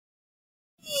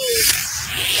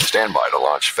Stand by to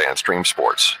launch FanStream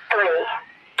Sports. 3,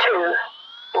 2,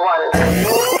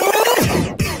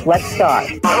 1. Let's start.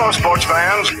 Hello, sports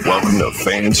fans. Welcome to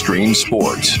FanStream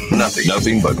Sports.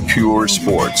 Nothing but pure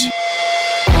sports.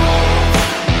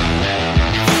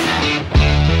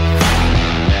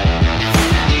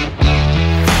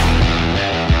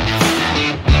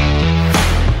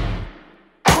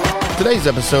 Today's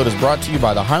episode is brought to you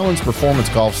by the Highlands Performance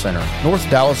Golf Center, North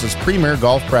Dallas's premier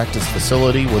golf practice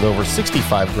facility with over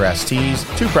 65 grass tees,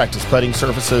 2 practice putting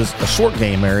surfaces, a short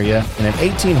game area, and an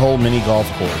 18-hole mini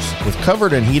golf course. With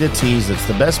covered and heated tees, it's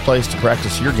the best place to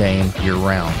practice your game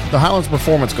year-round. The Highlands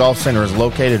Performance Golf Center is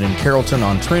located in Carrollton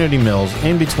on Trinity Mills,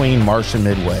 in between Marsh and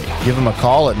Midway. Give them a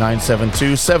call at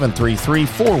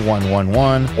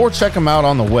 972-733-4111 or check them out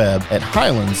on the web at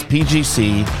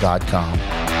highlandspgc.com.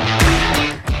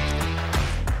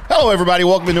 Hello, everybody.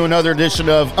 Welcome to another edition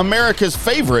of America's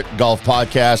favorite golf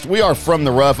podcast. We are From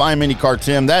the Rough. I'm IndyCar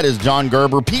Tim. That is John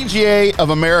Gerber, PGA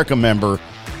of America member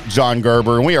John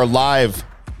Gerber. And we are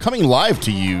coming live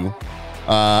to you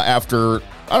after,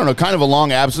 kind of a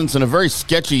long absence and a very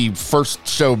sketchy first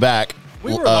show back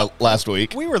last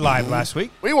week. We were live last week.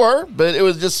 We were, but it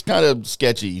was just kind of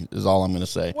sketchy is all I'm going to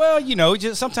say. Well,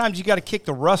 just sometimes you got to kick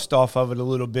the rust off of it a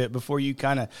little bit before you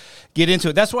kind of get into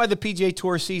it. That's why the PGA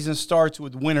Tour season starts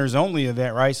with winners only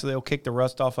event, right? So they'll kick the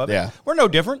rust off of it. Yeah. We're no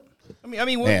different. I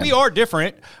mean, we are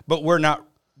different, but we're not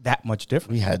that much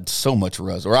different. We had so much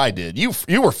rust, or I did. You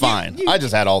were fine. I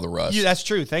just had all the rust. That's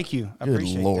true. Thank you. I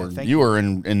appreciate Lord. that. You were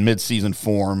in mid-season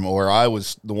form, or I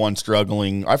was the one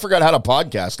struggling. I forgot how to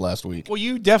podcast last week. Well,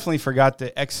 you definitely forgot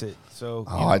to exit. So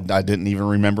I didn't even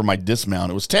remember my dismount.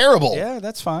 It was terrible. Yeah,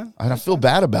 that's fine. I feel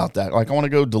bad about that. Like, I want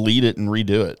to go delete it and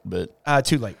redo it, but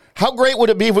too late. How great would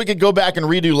it be if we could go back and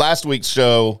redo last week's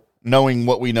show, knowing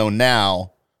what we know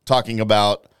now, talking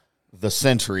about the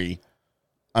Century?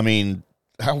 I mean,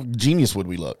 how genius would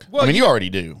we look? Well, you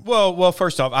already do. Well,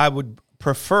 first off, I would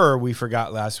prefer we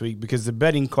forgot last week because the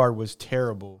betting card was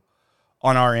terrible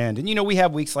on our end. And, we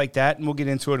have weeks like that, and we'll get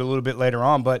into it a little bit later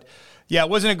on. But, yeah, it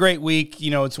wasn't a great week.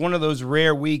 It's one of those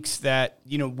rare weeks that,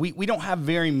 we don't have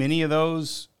very many of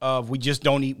those. We just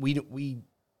don't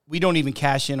we don't even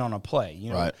cash in on a play.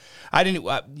 Right. I didn't.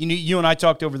 You and I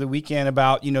talked over the weekend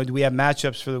about do we have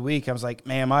matchups for the week? I was like,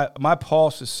 man, my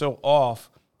pulse is so off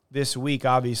this week,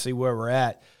 obviously where we're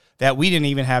at, that we didn't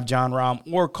even have Jon Rahm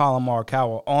or Collin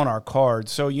Morikawa on our card.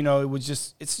 So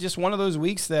it's just one of those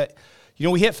weeks that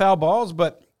we hit foul balls,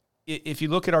 but if you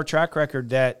look at our track record,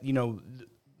 that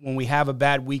when we have a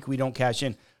bad week, we don't cash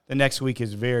in. The next week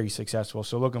is very successful.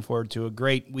 So looking forward to a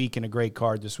great week and a great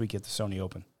card this week at the Sony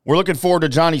Open. We're looking forward to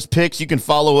Johnny's picks. You can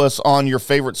follow us on your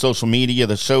favorite social media.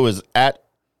 The show is at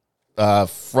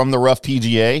From the Rough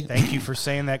PGA. Thank you for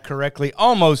saying that correctly.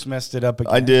 Almost messed it up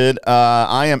again. I did.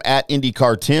 I am at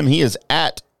IndyCar Tim. He is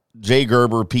at J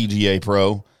Gerber PGA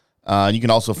Pro. You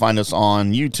can also find us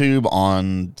on YouTube,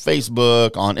 on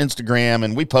Facebook, on Instagram,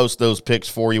 and we post those picks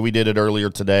for you. We did it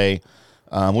earlier today.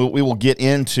 We will get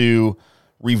into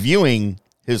reviewing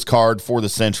his card for the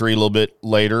Century a little bit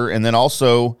later, and then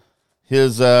also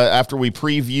his after we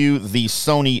preview the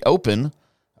Sony Open.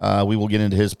 We will get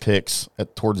into his picks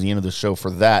towards the end of the show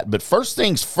for that. But first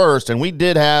things first, and we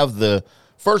did have the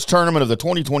first tournament of the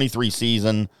 2023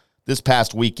 season this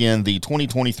past weekend, the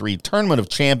 2023 Tournament of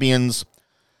Champions.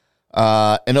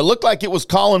 And it looked like it was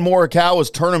Collin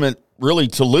Morikawa's tournament really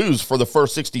to lose for the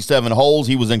first 67 holes.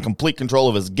 He was in complete control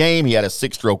of his game. He had a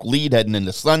 6-stroke lead heading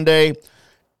into Sunday.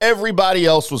 Everybody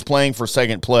else was playing for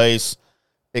second place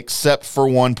except for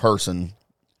one person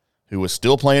who was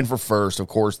still playing for first. Of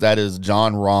course, that is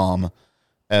Jon Rahm,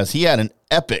 as he had an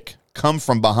epic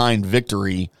come-from-behind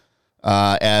victory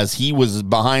as he was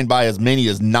behind by as many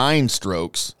as 9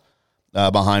 strokes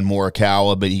behind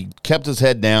Morikawa, but he kept his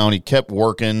head down. He kept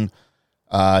working.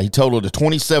 He totaled a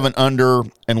 27 under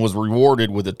and was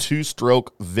rewarded with a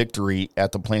 2-stroke victory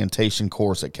at the Plantation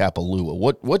Course at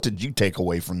Kapalua. What did you take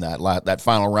away from that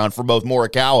final round for both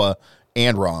Morikawa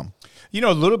and Rahm?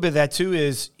 A little bit of that, too,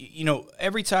 is,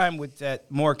 every time with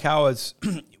that Morikawa's,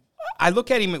 I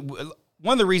look at him,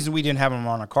 one of the reasons we didn't have him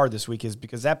on our card this week is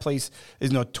because that place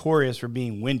is notorious for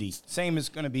being windy. Same is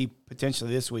going to be potentially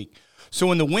this week. So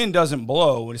when the wind doesn't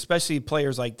blow, and especially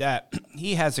players like that,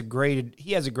 he has a great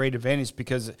advantage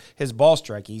because his ball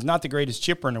striking. He's not the greatest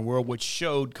chipper in the world, which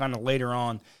showed kind of later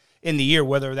on in the year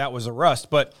whether that was a rust.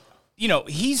 But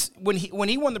he's when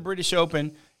he won the British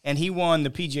Open and he won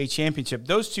the PGA Championship,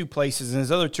 those 2 places and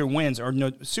his other 2 wins are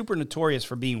super notorious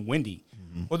for being windy.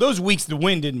 Mm-hmm. Well, those weeks the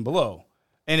wind didn't blow,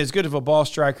 and as good of a ball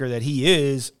striker that he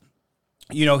is,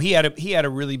 he had a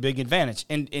really big advantage,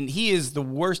 and he is the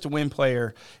worst win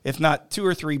player, if not 2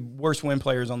 or 3 worst win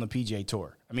players on the PGA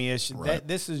Tour. I mean,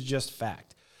 this is just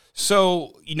fact.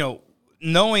 So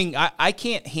knowing I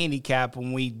can't handicap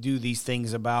when we do these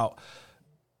things about.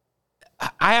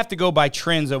 I have to go by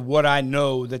trends of what I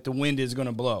know that the wind is going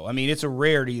to blow. I mean, it's a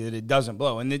rarity that it doesn't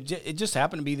blow, and it just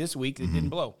happened to be this week that it didn't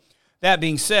blow. That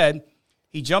being said,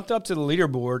 he jumped up to the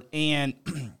leaderboard, and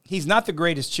he's not the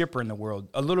greatest chipper in the world,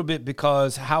 a little bit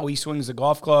because how he swings the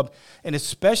golf club, and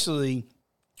especially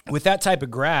with that type of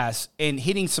grass and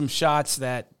hitting some shots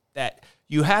that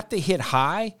you have to hit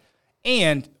high.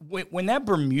 And when that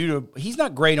Bermuda, he's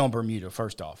not great on Bermuda,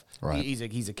 first off. Right.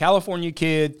 He's a California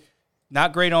kid.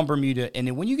 Not great on Bermuda. And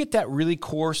then when you get that really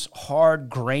coarse, hard,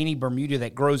 grainy Bermuda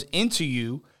that grows into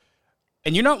you,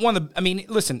 and you're not one of the – I mean,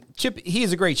 listen, he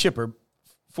is a great chipper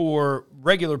for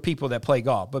regular people that play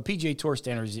golf, but PGA Tour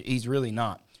standards, he's really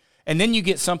not. And then you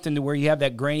get something to where you have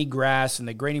that grainy grass and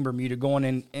the grainy Bermuda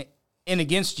going in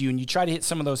against you, and you try to hit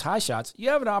some of those high shots.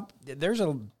 You have there's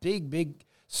a big,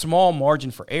 small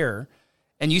margin for error.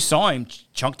 And you saw him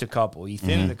chunked a couple, he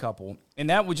thinned a couple, and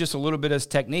that was just a little bit of his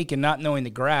technique and not knowing the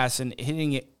grass and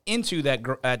hitting it into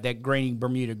that grainy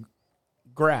Bermuda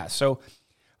grass. So,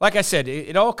 like I said,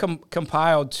 it all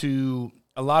compiled to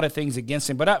a lot of things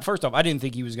against him. But first off, I didn't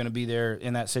think he was going to be there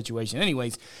in that situation,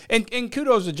 anyways. And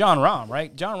kudos to Jon Rahm,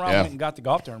 right? Jon Rahm went and got the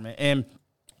golf tournament, and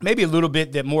maybe a little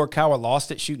bit that Morikawa lost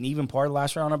it shooting even part of the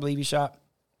last round. I believe he shot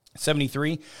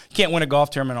 73. You can't win a golf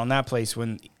tournament on that place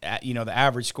when the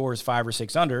average score is 5 or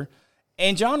 6 under.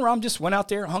 And Jon Rahm just went out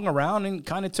there, hung around, and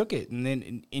kind of took it. And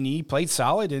then he played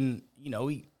solid. And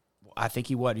I think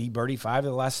he birdied 5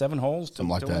 of the last 7 holes to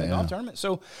win the golf tournament.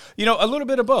 So a little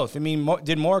bit of both. I mean,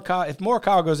 if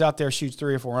Morikawa goes out there, shoots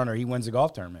 3 or 4 under, he wins the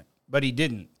golf tournament. But he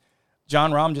didn't.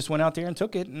 Jon Rahm just went out there and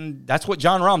took it, and that's what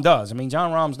Jon Rahm does. I mean,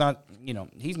 Jon Rahm's not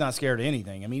he's not scared of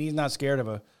anything. I mean, he's not scared of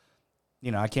a.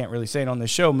 I can't really say it on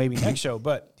this show, maybe next show,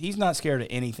 but he's not scared of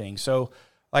anything. So,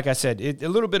 like I said, a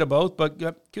little bit of both, but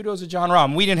kudos to Jon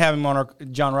Rahm. We didn't have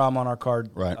Jon Rahm on our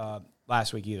card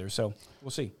last week either, so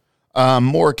we'll see.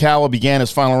 Morikawa began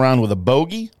his final round with a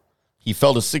bogey. He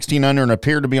fell to 16 under and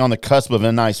appeared to be on the cusp of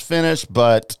a nice finish,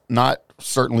 but not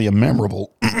certainly a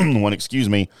memorable one,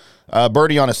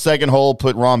 birdie on a second hole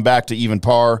put Rahm back to even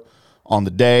par on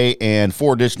the day, and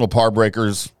 4 additional par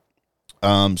breakers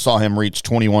saw him reach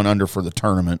 21 under for the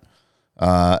tournament.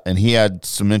 And he had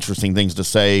some interesting things to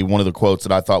say. One of the quotes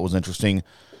that I thought was interesting: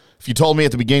 if you told me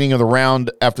at the beginning of the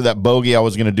round after that bogey I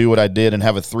was going to do what I did and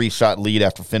have a 3-shot lead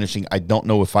after finishing, I don't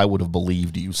know if I would have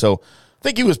believed you. So I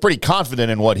think he was pretty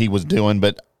confident in what he was doing,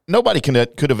 but nobody could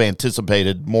have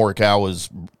anticipated Morikawa's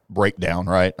breakdown,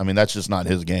 right? I mean, that's just not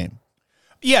his game.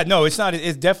 Yeah, no, it's not.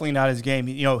 It's definitely not his game.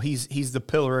 He's the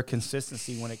pillar of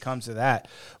consistency when it comes to that.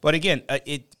 But again,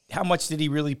 how much did he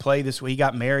really play this week? He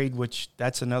got married, which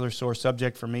that's another sore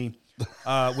subject for me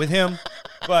with him.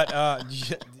 But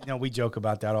we joke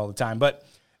about that all the time. But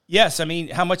yes, I mean,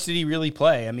 how much did he really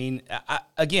play? I mean,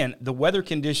 again, the weather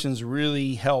conditions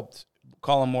really helped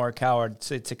Collin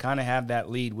Morikawa to kind of have that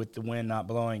lead with the wind not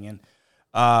blowing. And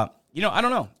I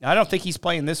don't know. I don't think he's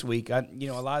playing this week. A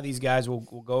lot of these guys will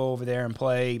go over there and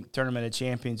play Tournament of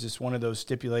Champions. It's one of those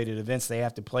stipulated events they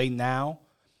have to play now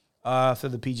for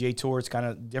the PGA Tour. It's kind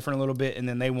of different a little bit, and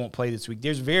then they won't play this week.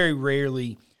 There's very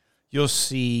rarely you'll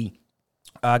see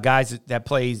guys that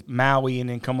plays Maui and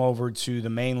then come over to the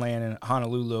mainland in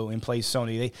Honolulu and play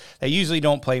Sony. They usually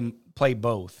don't play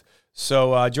both.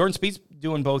 So Jordan Spieth's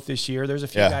doing both this year. There's a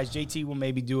few guys. JT will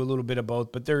maybe do a little bit of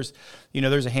both, but there's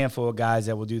a handful of guys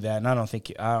that will do that. And I don't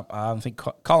think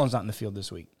Colin's not in the field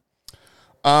this week.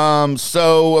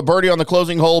 So a birdie on the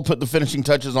closing hole put the finishing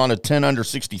touches on a 10 under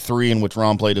 63, in which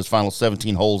Rahm played his final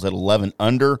 17 holes at 11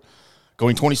 under,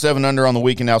 going 27 under on the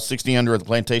week and now 60 under at the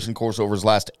Plantation course over his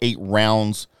last 8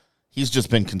 rounds. He's just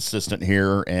been consistent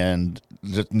here, and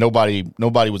just nobody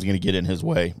was going to get in his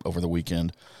way over the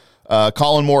weekend.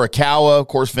 Collin Morikawa, of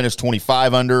course, finished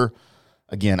 25 under.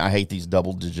 Again, I hate these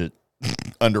double-digit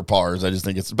under pars. I just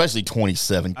think it's especially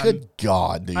 27. Good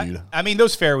God, dude. I mean,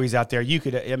 those fairways out there, you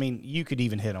could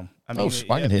even hit them. I mean,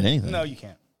 I can hit anything. No, you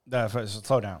can't.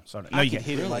 Slow down. No, you can't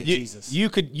hit it like Jesus. You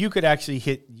could actually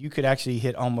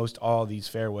hit almost all these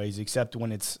fairways, except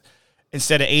when it's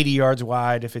instead of 80 yards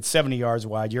wide. If it's 70 yards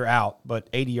wide, you're out.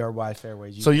 But 80-yard wide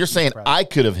fairways. So you're saying I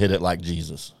could have hit it like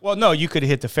Jesus? Well, no, you could have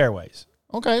hit the fairways.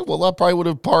 Okay, well, I probably would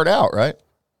have parred out, right?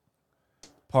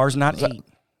 Par's not 8.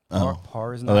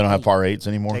 Par is not. Oh, they don't have deep. par 8s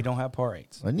anymore? They don't have par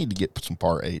 8s. I need to get some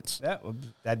par 8s.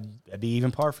 That'd be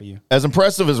even par for you. As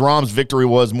impressive as Rahm's victory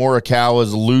was,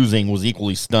 Morikawa's losing was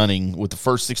equally stunning. With the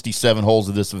first 67 holes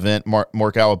of this event,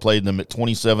 Morikawa played them at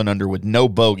 27 under with no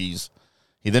bogeys.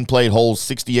 He then played holes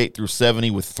 68 through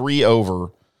 70 with 3 over,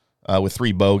 with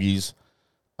 3 bogeys.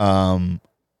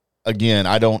 Again,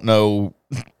 I don't know,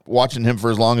 watching him for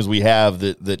as long as we have,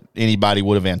 that anybody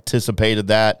would have anticipated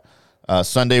that.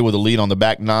 Sunday with a lead on the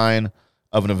back 9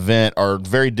 of an event are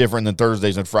very different than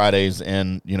Thursdays and Fridays.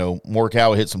 And,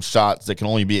 Morikawa hit some shots that can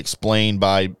only be explained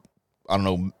by, I don't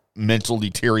know, mental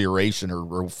deterioration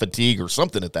or fatigue or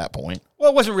something at that point.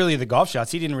 Well, it wasn't really the golf shots.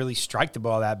 He didn't really strike the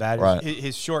ball that bad. Right.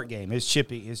 His short game, his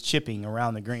chipping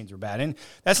around the greens were bad. And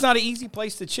that's not an easy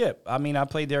place to chip. I mean, I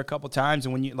played there a couple times,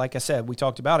 and when you, like I said, we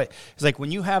talked about it. It's like when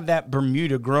you have that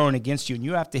Bermuda growing against you and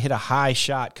you have to hit a high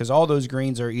shot because all those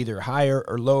greens are either higher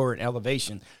or lower in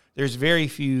elevation. There's very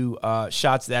few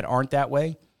shots that aren't that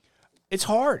way. It's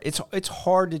hard. It's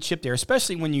hard to chip there,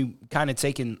 especially when you kind of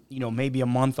taken, maybe a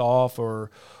month off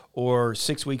or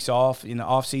 6 weeks off in the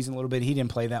off season a little bit. He didn't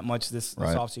play that much this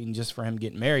off season just for him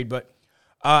getting married, but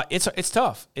it's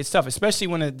tough. It's tough, especially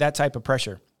when that type of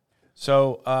pressure.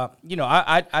 So I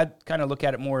kind of look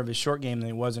at it more of his short game than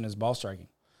it was in his ball striking.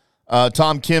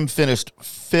 Tom Kim finished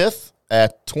 5th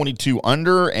at 22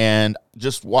 under, and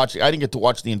just watching, I didn't get to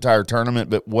watch the entire tournament,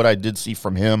 but what I did see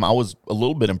from him, I was a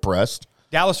little bit impressed.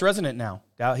 Dallas resident now.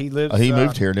 He lives. He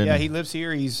moved here, didn't he? Yeah, he lives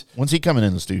here. When's he coming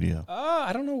in the studio?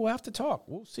 I don't know. We'll have to talk.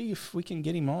 We'll see if we can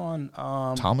get him on.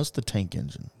 Thomas the Tank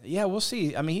Engine. Yeah, we'll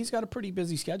see. I mean, he's got a pretty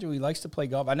busy schedule. He likes to play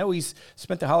golf. I know he's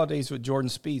spent the holidays with Jordan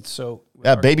Spieth. So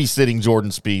babysitting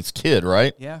Jordan Spieth's kid,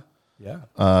 right? Yeah.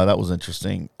 That was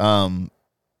interesting.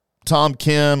 Tom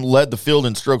Kim led the field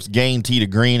in strokes gained tee to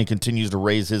green and continues to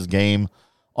raise his game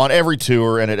on every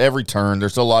tour and at every turn.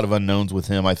 There's a lot of unknowns with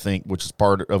him, I think, which is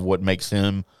part of what makes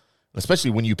him, especially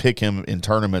when you pick him in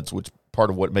tournaments, which part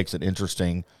of what makes it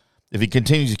interesting. If he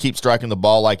continues to keep striking the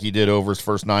ball like he did over his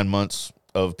first 9 months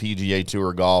of PGA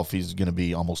Tour golf, he's going to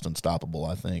be almost unstoppable,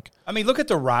 I think. I mean, look at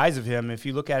the rise of him. If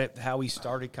you look at it, how he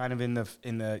started kind of in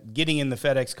the getting in the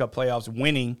FedEx Cup playoffs,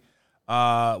 winning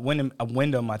Wyndham,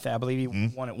 I believe he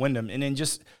won at Wyndham, and then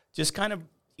just kind of,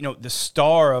 the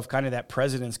star of kind of that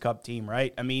President's Cup team,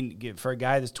 right? I mean, for a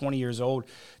guy that's 20 years old,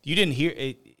 you didn't hear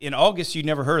it in August. You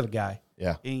never heard of the guy.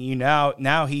 Yeah. And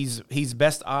now he's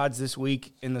best odds this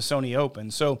week in the Sony Open.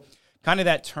 So kind of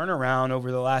that turnaround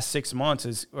over the last 6 months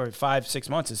 5-6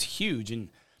 months is huge. And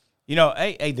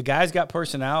hey, the guy's got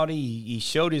personality. He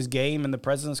showed his game in the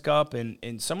President's Cup,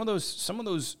 and some of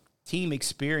those team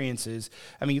experiences.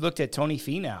 I mean, you looked at Tony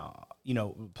Finau,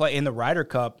 play in the Ryder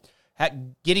Cup.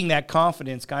 Getting that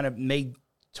confidence kind of made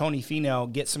Tony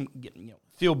Finau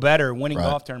feel better winning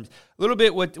golf tournaments. A little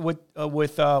bit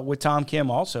with Tom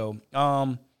Kim also.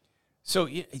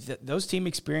 Those team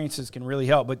experiences can really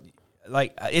help. But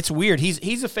it's weird.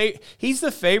 He's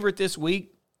the favorite this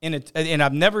week, and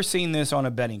I've never seen this on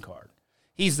a betting card.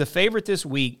 He's the favorite this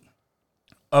week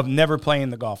of never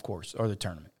playing the golf course or the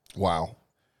tournament. Wow.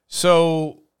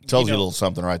 So tells you a little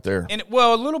something right there. And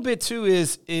a little bit too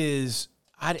is.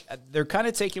 They're kind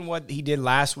of taking what he did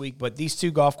last week, but these two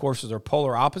golf courses are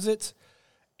polar opposites.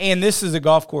 And this is a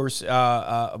golf course,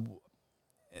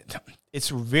 it's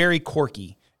very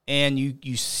quirky. And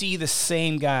you see the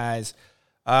same guys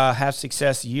have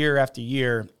success year after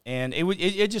year. And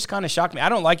it just kind of shocked me. I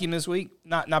don't like him this week,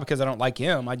 not because I don't like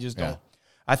him. I just don't.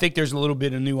 I think there's a little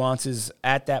bit of nuances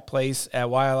at that place at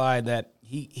YLI that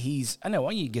he's – I know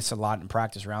he gets a lot in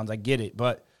practice rounds. I get it,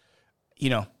 but –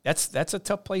 that's a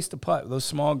tough place to putt, those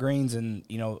small greens and,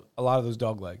 a lot of those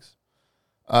dog legs.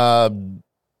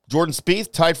 Jordan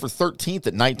Spieth tied for 13th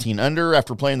at 19 under.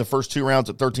 After playing the first 2 rounds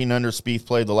at 13 under, Spieth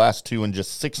played the last 2 in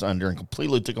just 6 under and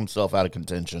completely took himself out of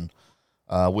contention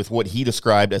with what he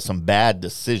described as some bad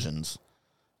decisions.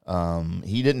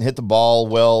 He didn't hit the ball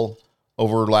well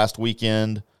over last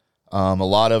weekend. A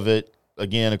lot of it,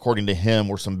 again, according to him,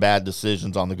 were some bad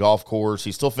decisions on the golf course.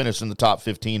 He still finished in the top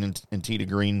 15 in tee to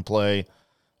green play.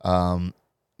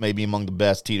 Maybe among the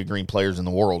best tee to green players in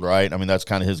the world, right? I mean, that's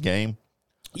kind of his game.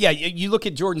 Yeah, you look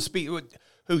at Jordan Spieth.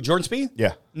 Who, Jordan Spieth?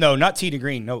 Yeah. No, not tee to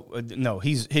green. No,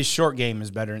 his short game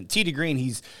is better. And tee to green,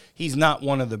 he's not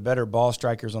one of the better ball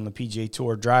strikers on the PGA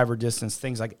Tour. Driver distance,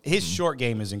 things like his short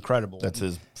game is incredible. That's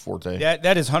his forte.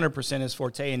 That is 100% his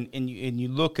forte. And you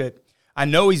look at. I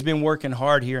know he's been working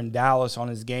hard here in Dallas on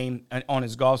his game, on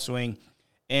his golf swing,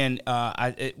 and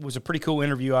it was a pretty cool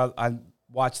interview I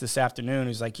watched this afternoon.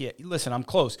 He's like, "Yeah, listen, I'm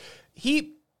close."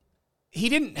 He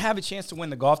didn't have a chance to win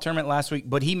the golf tournament last week,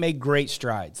 but he made great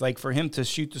strides. Like for him to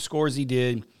shoot the scores he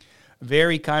did,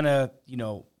 very kind of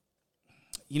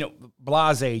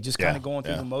blasé, just kind of Yeah, going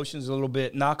through yeah. the motions a little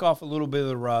bit, knock off a little bit of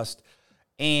the rust.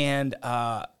 And,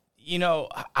 I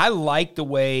like the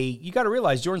way – you got to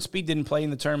realize Jordan Spieth didn't play in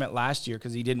the tournament last year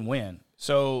because he didn't win.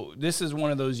 So this is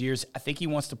one of those years. I think he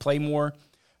wants to play more.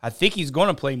 I think he's going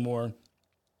to play more.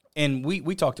 And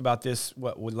we talked about this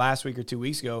last week or 2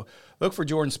 weeks ago. Look for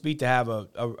Jordan Spieth to have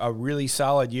a really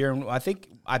solid year. And I think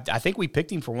we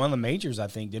picked him for one of the majors, I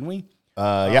think, didn't we?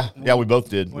 Yeah, we both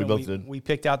did. We both did. We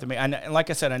picked out and like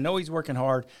I said, I know he's working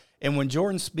hard. And when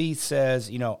Jordan Spieth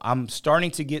says, I'm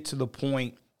starting to get to the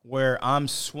point where I'm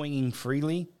swinging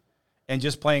freely and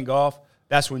just playing golf,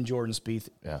 that's when Jordan Spieth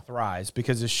thrives,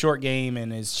 because his short game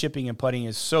and his chipping and putting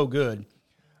is so good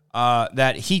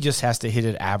that he just has to hit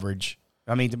it average.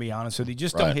 I mean, to be honest with you,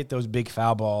 just don't hit those big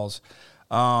foul balls.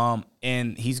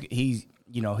 And he's he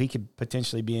could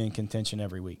potentially be in contention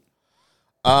every week.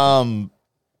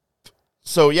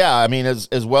 So, yeah, I mean,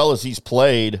 as well as he's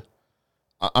played,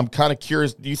 I'm kind of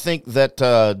curious. Do you think that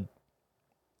the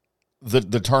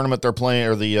tournament they're playing,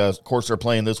 or the course they're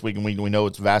playing this week, and we know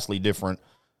it's vastly different,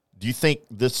 do you think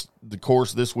the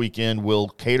course this weekend will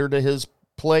cater to his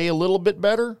play a little bit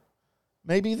better,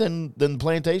 maybe, than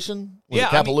Plantation?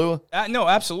 Kapalua? No,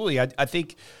 absolutely. I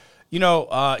think,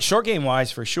 short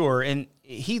game-wise for sure, and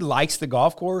he likes the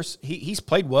golf course. He's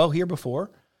played well here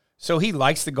before. So he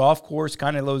likes the golf course,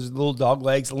 kind of those little dog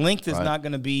legs. Length is not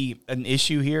going to be an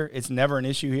issue here. It's never an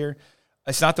issue here.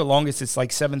 It's not the longest. It's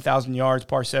like 7,000 yards,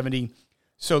 par 70.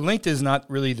 So length is not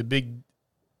really the big,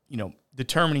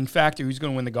 determining factor who's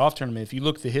going to win the golf tournament. If you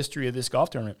look at the history of this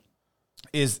golf tournament,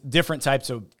 is different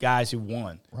types of guys who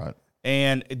won. Right.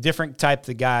 And different types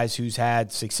of guys who's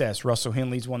had success. Russell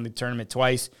Henley's won the tournament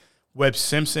twice. Webb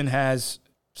Simpson has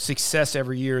success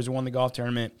every year, has won the golf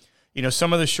tournament.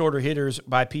 Some of the shorter hitters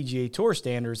by PGA Tour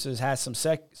standards has had some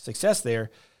success there.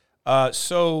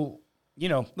 Listen,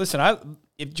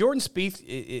 if Jordan Spieth,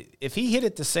 if he hit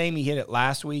it the same he hit it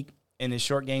last week, and his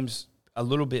short game's a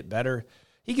little bit better,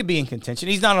 he could be in contention.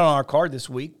 He's not on our card this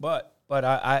week, but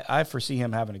I foresee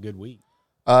him having a good week.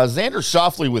 Xander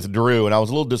Schauffele withdrew, and I was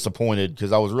a little disappointed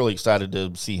because I was really excited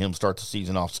to see him start the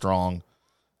season off strong.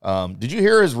 Did you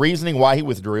hear his reasoning why he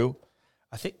withdrew?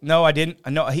 No, I didn't.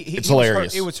 No, it's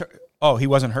hilarious. It was hurt. Oh, he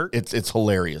wasn't hurt? It's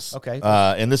hilarious. Okay.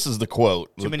 And this is the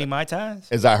quote. Too many Mai Tais?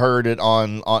 As I heard it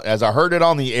on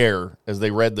the air, as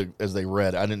they read,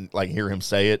 I didn't hear him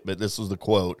say it, but this was the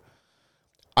quote.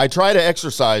 I try to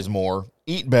exercise more,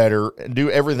 eat better, and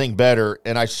do everything better,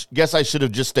 and I guess I should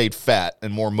have just stayed fat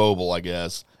and more mobile, I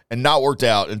guess, and not worked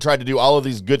out and tried to do all of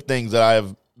these good things that I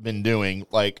have been doing.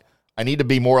 Like, I need to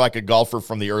be more like a golfer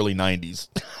from the early 90s.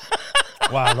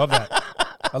 Wow, I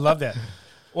love that.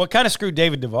 Well, it kind of screwed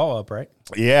David Duval up, right?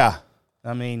 Yeah.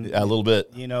 I mean, a little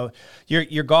bit.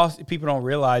 Your golf, people don't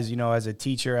realize, as a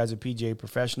teacher, as a PGA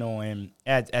professional, and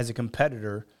as a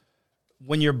competitor,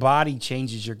 when your body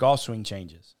changes, your golf swing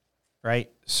changes,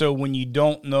 right? So when you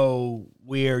don't know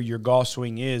where your golf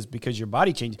swing is because your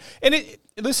body changes, and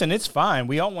listen, it's fine.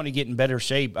 We all want to get in better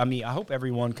shape. I mean, I hope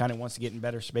everyone kind of wants to get in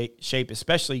better shape,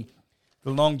 especially the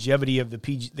longevity of the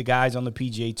guys on the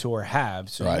PGA Tour have.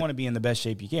 So you want to be in the best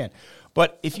shape you can.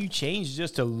 But if you change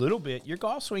just a little bit, your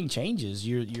golf swing changes.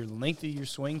 Your length of your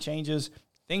swing changes,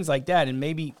 things like that. And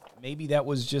maybe that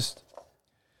was just,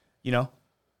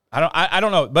 I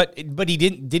don't know. But he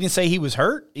didn't say he was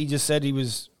hurt. He just said he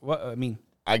was.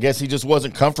 I guess he just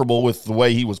wasn't comfortable with the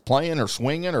way he was playing or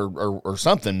swinging or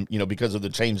something, because of the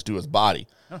change to his body.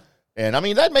 Huh. And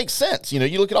that makes sense.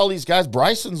 You look at all these guys.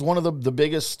 Bryson's one of the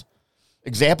biggest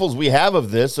examples we have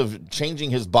of this, of changing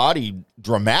his body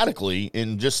dramatically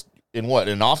in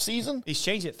off season. He's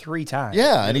changed it 3 times.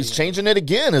 Yeah, and he's changing it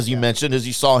again, as you mentioned, as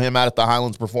you saw him out at the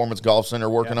Highlands Performance Golf Center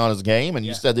working on his game, and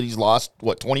you said that he's lost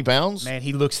 20 pounds. Man,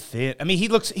 he looks thin. I mean, he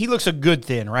looks a good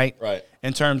thin, right? Right.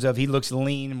 In terms of he looks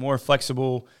lean, more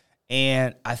flexible,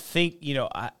 and I think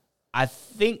I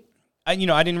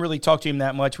didn't really talk to him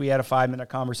that much. We had a 5-minute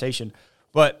conversation,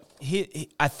 but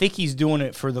I think he's doing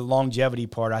it for the longevity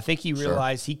part. I think he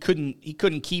realized he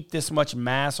couldn't keep this much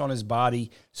mass on his body,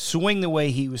 swing the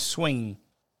way he was swinging,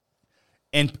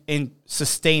 and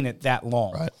sustain it that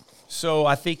long. Right. So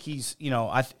I think he's,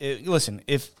 listen,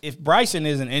 if Bryson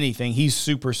isn't anything, he's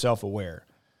super self-aware.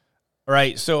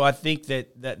 Right. So I think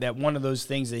that one of those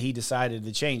things that he decided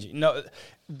to change.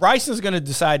 Bryson's going to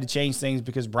decide to change things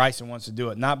because Bryson wants to do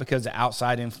it, not because of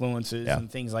outside influences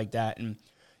and things like that. And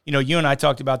you and I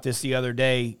talked about this the other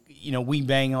day. We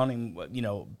bang on him.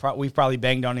 We've probably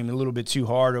banged on him a little bit too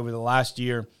hard over the last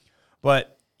year.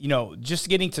 But, just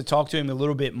getting to talk to him a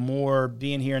little bit more,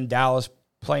 being here in Dallas,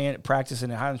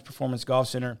 practicing at Highlands Performance Golf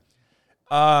Center,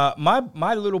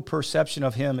 my little perception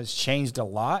of him has changed a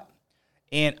lot.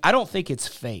 And I don't think it's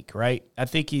fake, right? I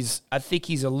think he's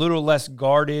a little less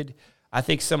guarded. I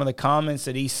think some of the comments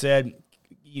that he said,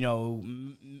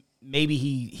 maybe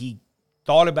he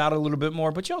thought about it a little bit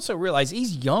more. But you also realize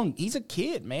he's young. He's a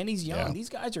kid, man. He's young. Yeah. These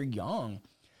guys are young.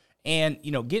 And,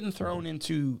 getting thrown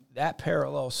into that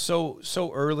parallel so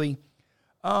early,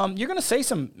 you're going to say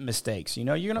some mistakes. You're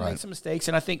going to make some mistakes.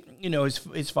 And I think,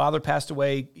 his father passed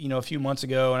away, a few months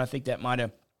ago, and I think that might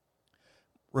have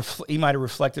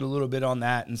reflected a little bit on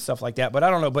that and stuff like that. But I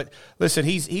don't know. But listen,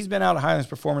 he's been out at Highlands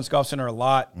Performance Golf Center a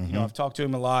lot. Mm-hmm. I've talked to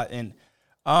him a lot. And,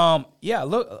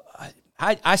 look,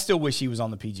 I still wish he was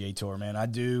on the PGA Tour, man. I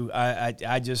do. I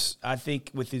think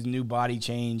with his new body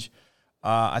change,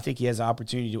 I think he has an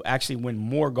opportunity to actually win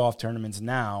more golf tournaments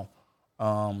now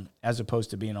as opposed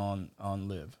to being on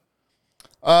LIV.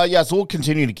 So we'll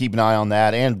continue to keep an eye on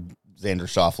that and Xander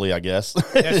Schauffele, I guess.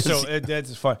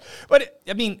 That's fun. But,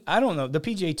 I don't know. The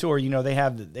PGA Tour,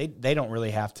 they don't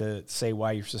really have to say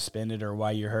why you're suspended or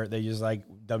why you're hurt. They just like,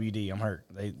 WD, I'm hurt.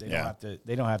 They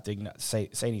don't have to say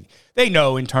anything. They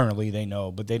know internally,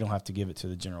 but they don't have to give it to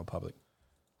the general public.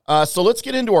 So let's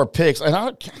get into our picks. And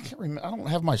I can't remember, I don't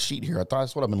have my sheet here. I thought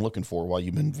that's what I've been looking for while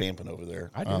you've been vamping over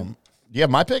there. I do. Do you have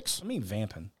my picks? I mean,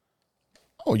 vamping.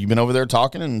 Oh, you've been over there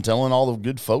talking and telling all the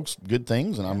good folks good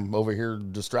things, and I'm over here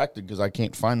distracted because I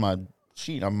can't find my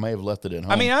sheet. I may have left it at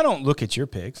home. I don't look at your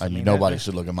picks. Nobody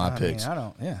should look at my picks. I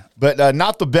don't, yeah. But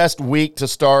not the best week to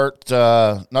start.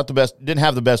 Didn't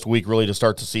have the best week, really, to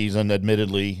start the season,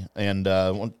 admittedly. And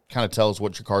kind of tell us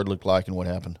what your card looked like and what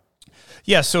happened.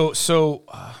 Yeah, so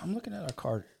I'm looking at our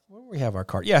card. Where do we have our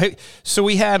card? Yeah, so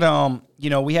we had,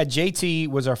 we had JT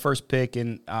was our first pick,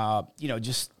 and,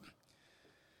 just –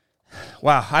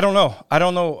 wow, I don't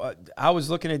know. I was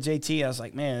looking at JT. I was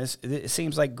like, man, it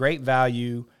seems like great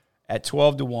value at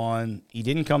 12-1. He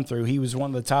didn't come through. He was one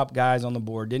of the top guys on the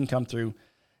board. Didn't come through.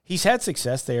 He's had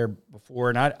success there before,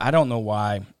 and I don't know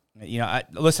why.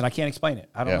 Listen, I can't explain it.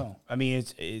 I don't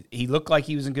know. He looked like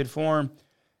he was in good form.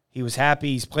 He was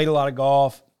happy. He's played a lot of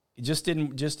golf. It just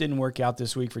didn't work out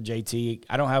this week for JT.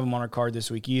 I don't have him on our card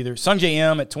this week either. Sungjae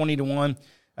Im at 20-1.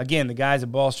 Again, the guy's a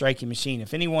ball striking machine.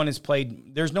 If anyone has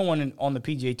played, there's no one on the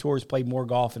PGA Tour has played more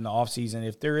golf in the offseason.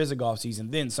 If there is a golf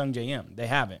season, then Sungjae Im. They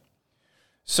haven't.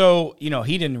 So,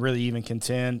 he didn't really even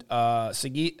contend.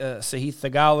 Sahith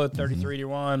Theegala,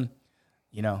 33-1.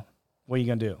 What are you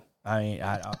going to do?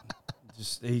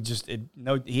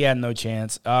 He had no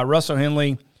chance. Russell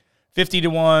Henley,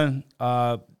 50-1.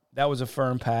 That was a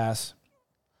firm pass.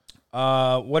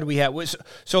 What do we have?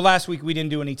 So last week we didn't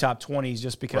do any top 20s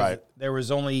just because there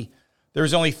was only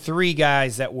 3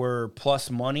 guys that were plus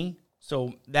money.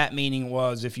 So that meaning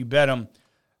was if you bet them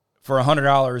for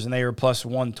 $100 and they were plus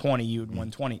 120, you would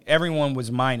win 20. Everyone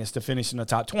was minus to finish in the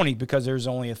top 20 because there's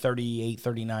only a 38,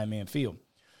 39 man field.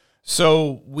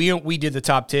 So we did the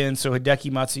top 10. So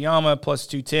Hideki Matsuyama plus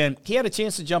 210. He had a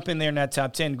chance to jump in there in that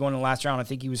top 10 going to the last round. I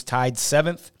think he was tied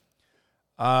 7th.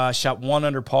 Shot 1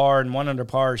 under par, and 1 under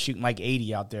par shooting like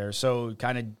 80 out there. So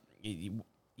kind of,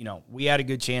 we had a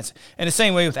good chance. And the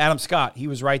same way with Adam Scott. He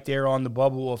was right there on the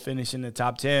bubble of finishing the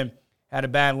top 10. Had a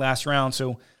bad last round.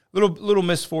 So little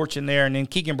misfortune there. And then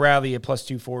Keegan Bradley at plus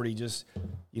 240. Just,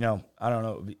 I don't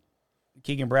know.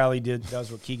 Keegan Bradley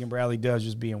does what Keegan Bradley does,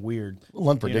 just being weird. A little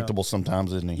unpredictable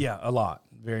sometimes, isn't he? Yeah, a lot.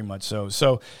 Very much so.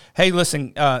 So, hey,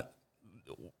 listen,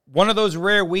 one of those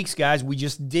rare weeks, guys, we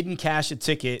just didn't cash a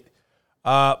ticket.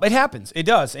 It happens. It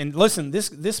does. And listen,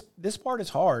 this part is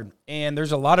hard, and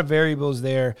there's a lot of variables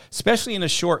there, especially in a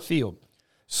short field.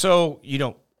 So,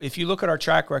 if you look at our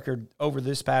track record over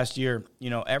this past year,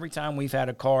 every time we've had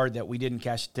a card that we didn't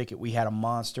cash a ticket, we had a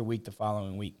monster week the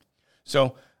following week.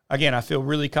 So, again, I feel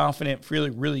really confident, really,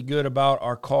 really good about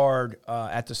our card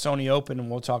at the Sony Open,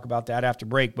 and we'll talk about that after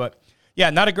break. But,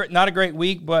 yeah, not a great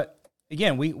week, but,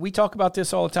 again, we talk about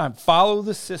this all the time. Follow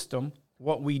the system,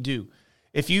 what we do.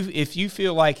 If you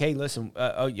feel like, hey, listen,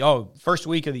 first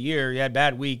week of the year, you had a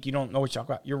bad week, you don't know what you're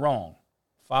talking about, you're wrong.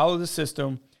 Follow the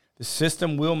system. The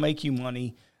system will make you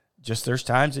money. Just there's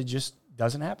times it just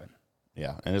doesn't happen.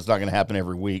 Yeah, and it's not going to happen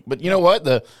every week. But you know what?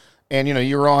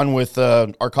 You were on with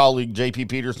our colleague J.P.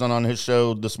 Peterson on his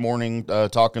show this morning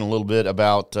talking a little bit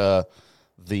about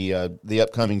the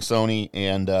upcoming Sony,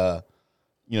 and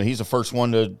he's the first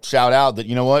one to shout out that,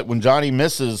 when Johnny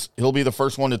misses, he'll be the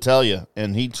first one to tell you.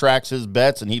 And he tracks his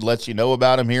bets, and he lets you know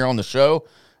about him here on the show.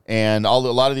 And a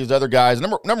lot of these other guys,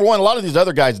 number one, a lot of these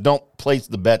other guys don't place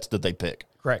the bets that they pick.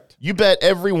 Correct. You bet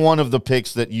every one of the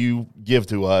picks that you give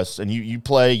to us, and you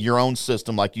play your own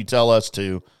system like you tell us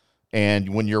to. And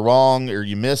when you're wrong or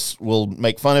you miss, we'll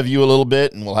make fun of you a little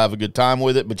bit, and we'll have a good time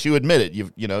with it. But you admit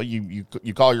it.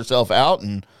 You call yourself out,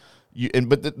 and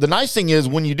But the nice thing is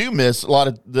when you do miss, a lot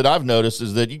of that I've noticed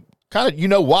is that you kind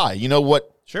of why. You know what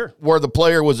where the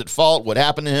player was at fault, what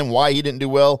happened to him, why he didn't do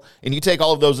well, and you take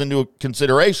all of those into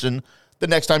consideration the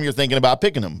next time you're thinking about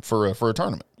picking him for a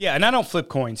tournament. Yeah, and I don't flip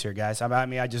coins here, guys. I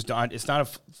mean, I just don't. It's not a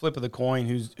flip of the coin.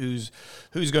 Who's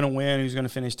going to win? Who's going to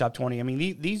finish top 20? I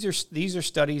mean, these are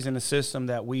studies in a system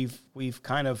that we've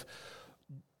kind of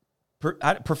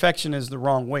perfection is the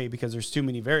wrong way because there's too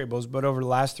many variables. But over the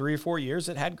last 3 or 4 years,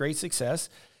 it had great success.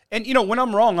 And when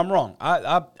I'm wrong, I'm wrong.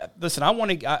 Listen.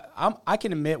 I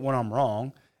can admit when I'm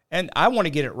wrong. And I want to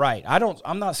get it right.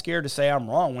 I'm not scared to say I'm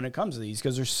wrong when it comes to these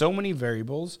because there's so many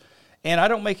variables, and I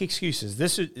don't make excuses.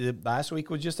 Last week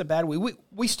was just a bad week.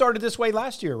 We started this way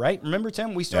last year, right? Remember,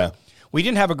 Tim? We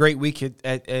didn't have a great week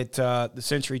at the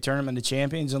Century Tournament of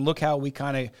Champions, and look how we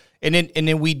kind of and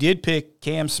then we did pick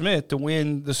Cam Smith to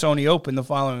win the Sony Open the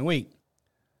following week.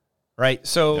 Right,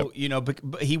 so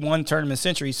but he won Tournament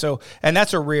Century, so and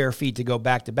that's a rare feat to go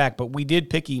back to back. But we did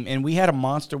pick him, and we had a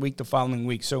monster week the following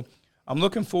week. So I'm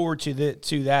looking forward to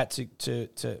that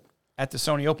at the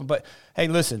Sony Open. But hey,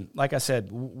 listen, like I said,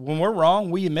 when we're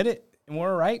wrong, we admit it, and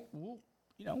we're right. We'll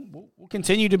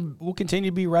continue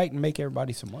to be right and make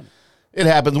everybody some money. It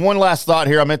happens. One last thought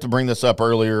here. I meant to bring this up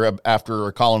earlier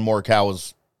after Colin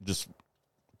Morikawa's just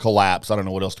collapse. I don't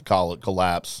know what else to call it.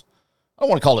 Collapse. I don't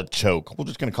want to call it choke. We're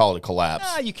just going to call it a collapse.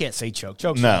 Nah, you can't say choke.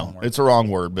 Choke's no, it's a wrong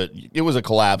word, but it was a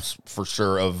collapse for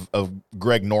sure of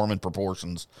Greg Norman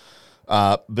proportions.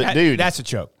 But dude, that's a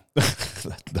choke.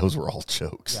 Those were all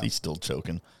chokes. Yeah. He's still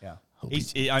choking. Yeah,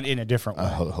 he's in a different way. I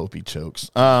hope he chokes.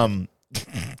 But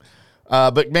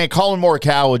man, Colin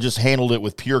Morikawa just handled it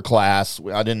with pure class.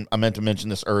 I meant to mention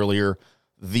this earlier.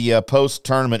 The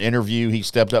post-tournament interview, he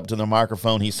stepped up to the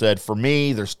microphone. He said, "For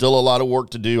me, there's still a lot of work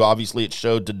to do. Obviously, it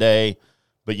showed today,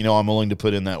 but I'm willing to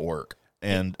put in that work."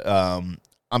 And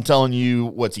I'm telling you,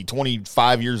 what's he?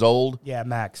 25 years old? Yeah,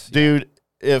 max, dude.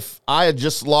 If I had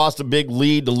just lost a big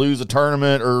lead to lose a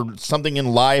tournament or something in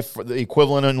life, the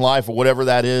equivalent in life or whatever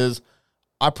that is,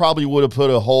 I probably would have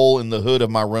put a hole in the hood of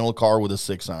my rental car with a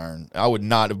 6-iron. I would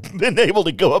not have been able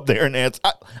to go up there and answer.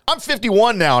 I'm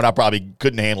 51 now, and I probably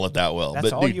couldn't handle it that well.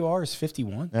 That's all you are is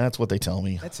 51? That's what they tell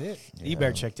me. That's it. Yeah. You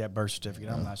better check that birth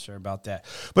certificate. I'm not sure about that.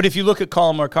 But if you look at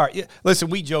Colin Morikawa, listen,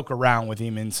 we joke around with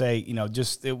him and say, he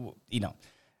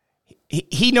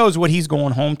knows what he's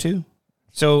going home to.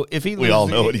 So if he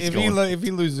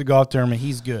loses the golf tournament,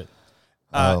 he's good.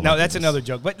 No, that's another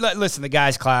joke. But listen, the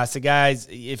guy's class. The guy's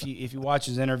if you watch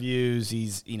his interviews,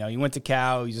 he's he went to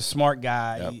Cal. He's a smart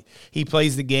guy. Yep. He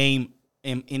plays the game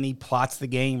and he plots the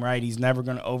game right. He's never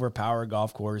going to overpower a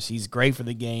golf course. He's great for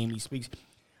the game. He speaks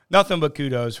nothing but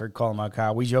kudos for Colin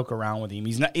Morikawa. We joke around with him.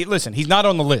 He's not. Listen, he's not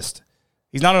on the list.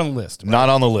 He's not on the list. Right? Not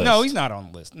on the list. No, he's not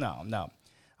on the list. No.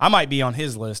 I might be on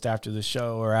his list after the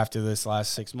show or after this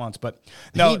last 6 months, but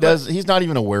no, he's not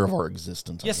even aware of our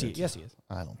existence. Yes, he is.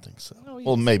 I don't think so.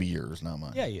 No, maybe yours, not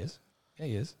mine. Yeah, he is.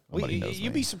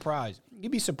 You'd be surprised.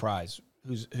 You'd be surprised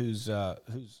who's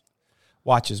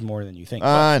watches more than you think.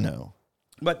 I know.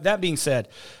 But that being said,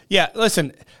 yeah,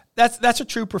 listen, that's a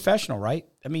true professional, right?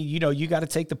 I mean, you got to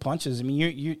take the punches. I mean,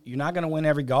 you're not going to win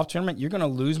every golf tournament. You're going to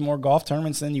lose more golf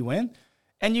tournaments than you win,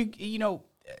 and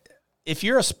if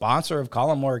you're a sponsor of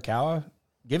Colin Morikawa,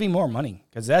 give him more money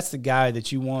because that's the guy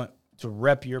that you want to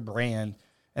rep your brand,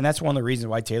 and that's one of the reasons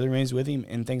why TaylorMade's with him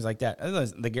and things like that.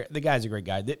 The guy's a great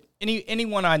guy.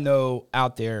 Anyone I know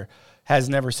out there has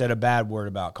never said a bad word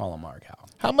about Colin Morikawa.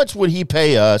 How much would he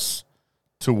pay us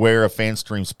to wear a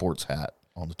FanStream Sports hat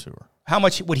on the tour? How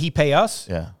much would he pay us?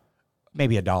 Yeah.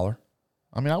 Maybe $1.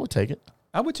 I mean, I would take it.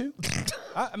 I would too.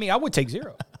 I would take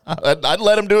 $0. I'd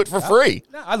let him do it for free.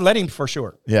 No, I'd let him for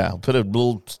sure. Yeah, put a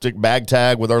little stick bag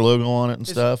tag with our logo on it and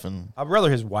stuff. And I'd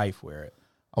rather his wife wear it.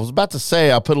 I was about to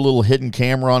say I put a little hidden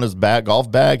camera on his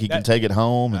golf bag. He can take it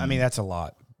home. I mean, that's a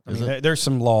lot. There's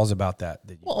some laws about that.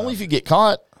 Only if you get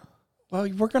caught. Well,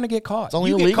 we're going to get caught. It's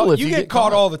only illegal if you get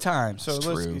caught all the time. So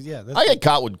true. I get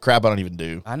caught with crap I don't even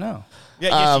do. I know.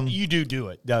 Yeah, you do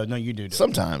it. No, you do.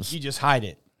 Sometimes. You just hide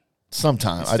it.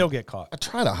 Sometimes. I still get caught. I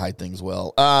try to hide things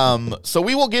well. So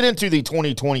we will get into the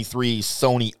 2023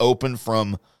 Sony Open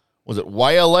from, was it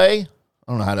YLA? I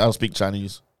don't know I don't speak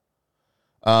Chinese.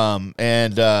 Yeah,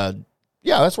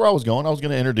 that's where I was going. I was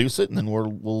going to introduce it, and then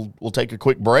we'll take a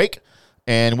quick break,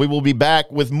 and we will be back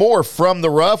with more From the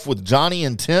Rough with Johnny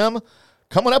and Tim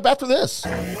coming up after this.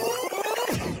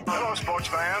 Hello, sports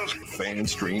fans.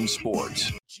 FanStream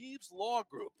Sports. Jeeves Law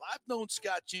Group. I've known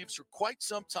Scott Jeeves for quite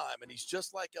some time, and he's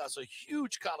just like us, a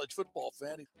huge college football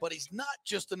fan, but he's not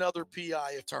just another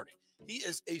PI attorney. He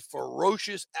is a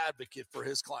ferocious advocate for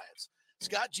his clients.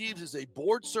 Scott Jeeves is a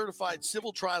board-certified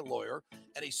civil trial lawyer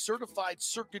and a certified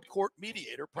circuit court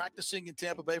mediator practicing in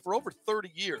Tampa Bay for over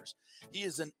 30 years. He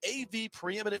is an AV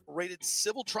preeminent rated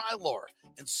civil trial lawyer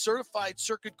and certified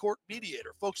circuit court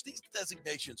mediator. Folks, these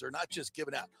designations are not just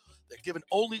given out. They're given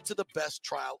only to the best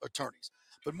trial attorneys.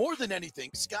 But more than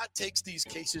anything, Scott takes these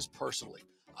cases personally.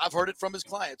 I've heard it from his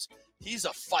clients. He's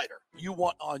a fighter you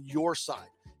want on your side.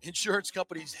 Insurance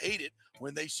companies hate it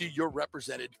when they see you're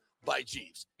represented by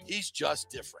Jeeves. He's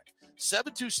just different.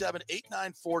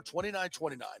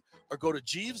 727-894-2929 or go to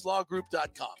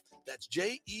JeevesLawGroup.com. That's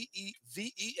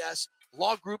JEEVES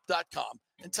lawgroup.com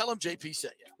and tell him JP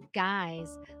sent you.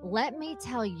 Guys, let me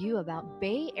tell you about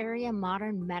Bay Area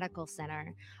Modern Medical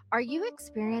Center. Are you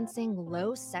experiencing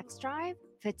low sex drive,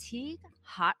 fatigue,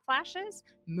 hot flashes,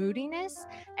 moodiness,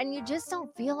 and you just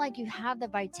don't feel like you have the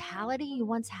vitality you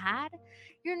once had?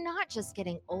 You're not just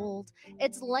getting old,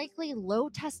 it's likely low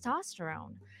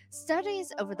testosterone.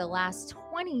 Studies over the last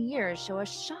 20 years show a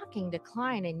shocking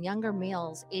decline in younger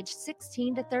males aged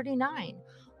 16 to 39.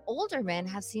 Older men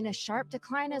have seen a sharp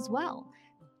decline as well.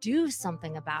 Do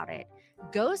something about it.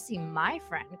 Go see my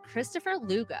friend Christopher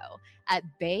Lugo at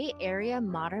Bay Area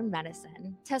Modern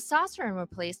Medicine. Testosterone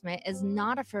replacement is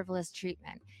not a frivolous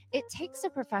treatment. It takes a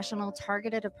professional,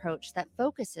 targeted approach that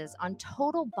focuses on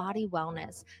total body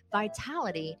wellness,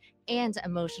 vitality, and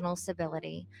emotional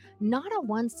stability. Not a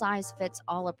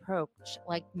one-size-fits-all approach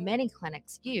like many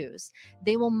clinics use.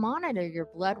 They will monitor your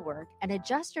blood work and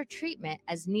adjust your treatment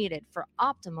as needed for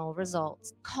optimal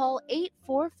results. Call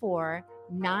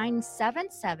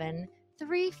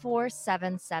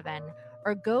 844-977-3477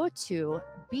 or go to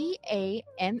BAMMC.com.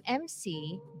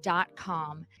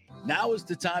 Now is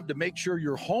the time to make sure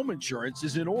your home insurance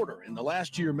is in order. In the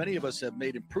last year, many of us have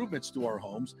made improvements to our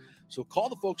homes. So call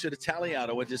the folks at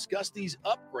Italiano and discuss these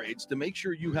upgrades to make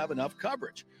sure you have enough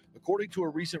coverage. According to a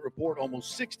recent report,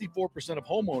 almost 64% of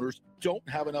homeowners don't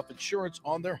have enough insurance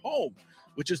on their home,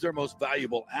 which is their most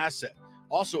valuable asset.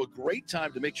 Also, a great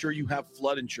time to make sure you have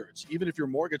flood insurance. Even if your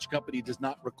mortgage company does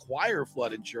not require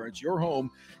flood insurance, your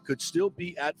home could still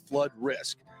be at flood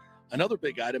risk. Another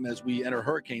big item as we enter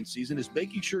hurricane season is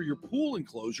making sure your pool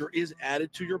enclosure is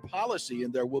added to your policy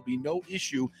and there will be no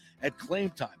issue at claim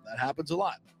time. That happens a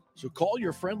lot. So call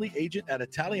your friendly agent at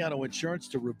Italiano Insurance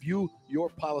to review your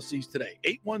policies today.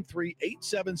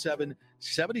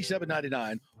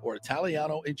 813-877-7799 or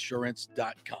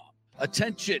ItalianoInsurance.com.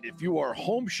 Attention, if you are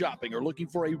home shopping or looking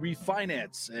for a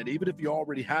refinance, and even if you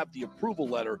already have the approval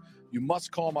letter, you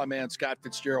must call my man Scott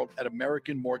Fitzgerald at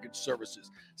American Mortgage Services.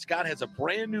 Scott has a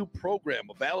brand new program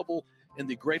available in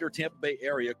the greater Tampa Bay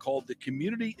area called the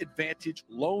Community Advantage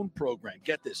Loan Program.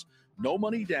 Get this, no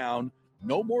money down,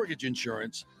 no mortgage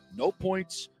insurance, no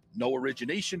points, no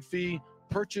origination fee,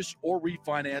 purchase or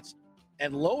refinance,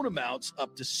 and loan amounts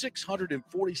up to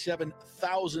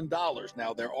 $647,000.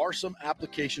 Now, there are some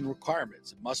application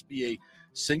requirements. It must be a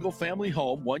single-family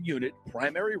home, one unit,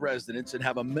 primary residence, and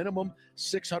have a minimum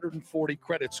 640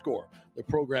 credit score. The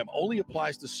program only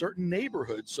applies to certain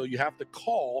neighborhoods, so you have to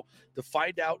call to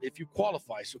find out if you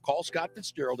qualify. So call Scott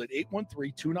Fitzgerald at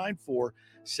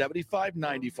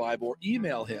 813-294-7595 or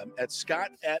email him at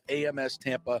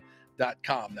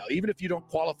scott@amstampa.com. Now, even if you don't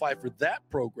qualify for that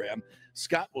program,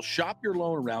 Scott will shop your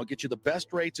loan around, get you the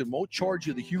best rates, and won't charge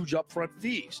you the huge upfront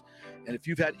fees. And if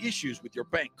you've had issues with your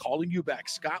bank calling you back,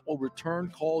 Scott will return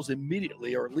calls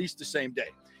immediately or at least the same day.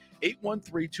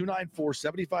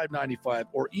 813-294-7595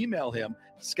 or email him,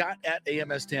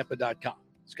 scott@amstampa.com.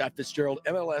 Scott Fitzgerald,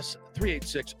 MLS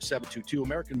 386722,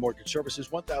 American Mortgage Services,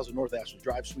 1000 North Ashland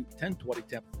Drive, Suite 1020,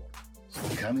 Tampa,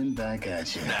 Florida. Coming back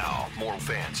at you. Now, more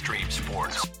FanStream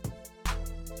Sports.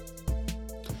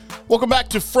 Welcome back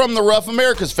to From the Rough,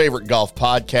 America's favorite golf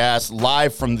podcast,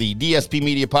 live from the DSP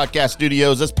Media Podcast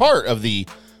Studios as part of the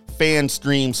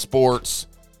FanStream Sports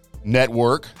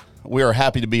Network. We are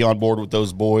happy to be on board with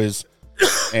those boys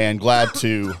and glad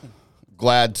to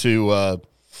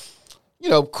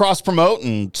cross promote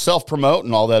and self promote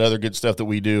and all that other good stuff that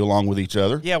we do along with each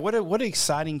other. Yeah, what an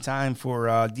exciting time for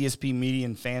DSP Media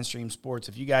and FanStream Sports.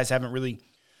 If you guys haven't really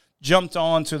jumped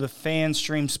on to the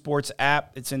FanStream Sports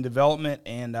app, it's in development,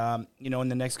 and in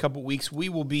the next couple of weeks we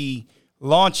will be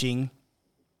launching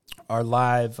our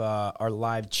live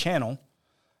channel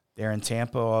there in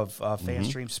Tampa of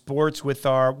FanStream Sports with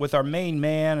our main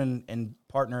man and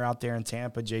partner out there in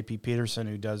Tampa, JP Peterson,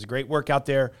 who does great work out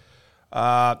there.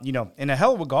 And a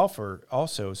hell of a golfer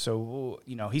also. So,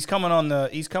 he's coming on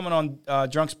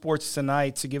Drunk Sports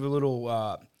tonight to give a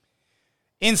little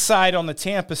insight on the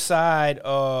Tampa side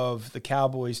of the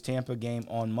Cowboys-Tampa game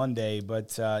on Monday.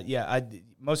 But,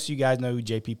 most of you guys know who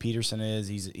J.P. Peterson is.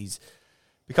 He's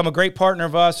become a great partner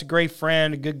of us, a great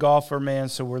friend, a good golfer, man.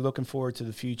 So we're looking forward to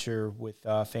the future with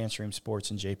FanStream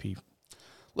Sports and JP.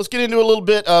 Let's get into a little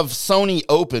bit of Sony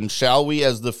Open, shall we?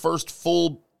 As the first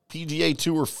full PGA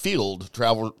Tour field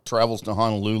travels to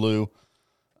Honolulu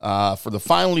for the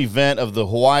final event of the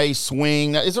Hawaii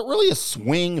Swing. Now, is it really a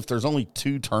swing if there's only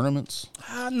 2 tournaments?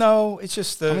 No, it's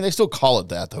just they still call it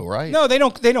that, though, right? No, they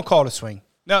don't call it a swing.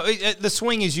 No, the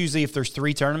swing is usually if there's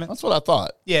 3 tournaments. That's what I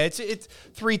thought. Yeah, it's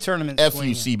 3 tournaments.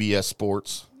 FUCBS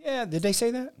Sports. Yeah, did they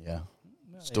say that? Yeah.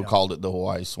 Still called it the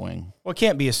Hawaii Swing. Well, it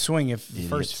can't be a swing if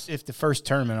the first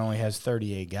tournament only has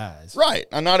 38 guys. Right,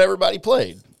 and not everybody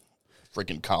played.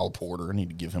 Freaking Kyle Porter. I need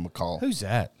to give him a call. Who's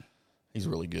that? He's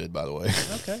really good, by the way.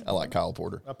 Okay. I like Kyle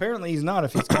Porter. Apparently he's not.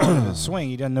 If he's calling it a swing,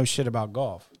 he doesn't know shit about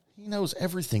golf. He knows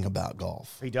everything about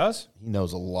golf. He does? He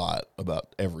knows a lot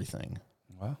about everything.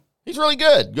 Wow. He's really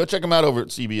good. Go check him out over at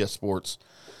CBS Sports.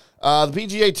 The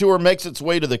PGA Tour makes its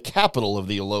way to the capital of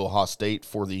the Aloha State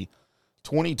for the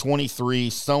 2023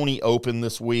 Sony Open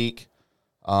this week.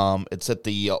 It's at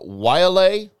the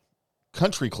Waialae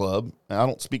Country Club. I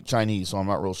don't speak Chinese, so I'm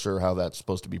not real sure how that's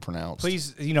supposed to be pronounced.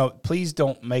 Please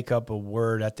don't make up a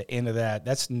word at the end of that.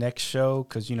 That's next show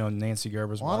because Nancy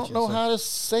Gerber's watching. I don't know how to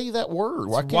say that word.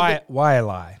 Why can't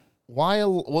Waialae?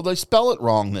 Well, they spell it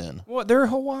wrong then. Well, they're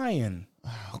Hawaiian.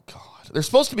 Oh God, they're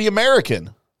supposed to be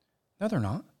American. No, they're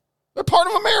not. They're part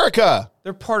of America.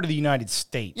 They're part of the United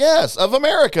States. Yes, of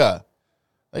America.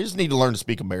 They just need to learn to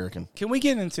speak American. Can we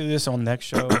get into this on next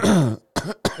show?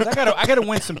 'Cause I gotta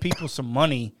win some people some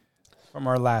money from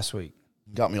our last week.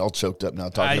 Got me all choked up now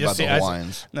talking about the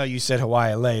Hawaiians. No, you said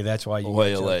Hawaii, that's why you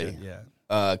Hawaii.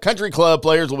 Yeah. Country Club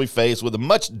players will be faced with a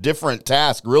much different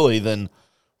task, really, than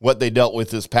what they dealt with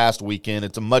this past weekend.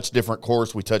 It's a much different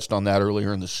course. We touched on that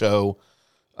earlier in the show.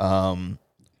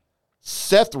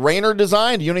 Seth Rayner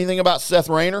design. Do you know anything about Seth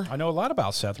Rayner? I know a lot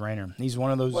about Seth Rayner. He's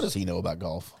one of those. What does he know about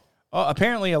golf?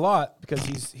 Apparently a lot because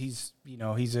he's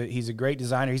a great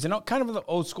designer. He's kind of an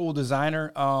old school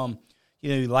designer.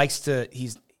 He likes the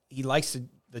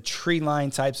tree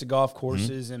line types of golf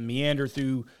courses and meander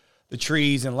through the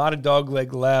trees and a lot of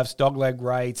dogleg lefts, dogleg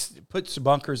rights. Puts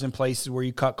bunkers in places where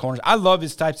you cut corners. I love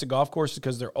his types of golf courses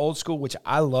because they're old school, which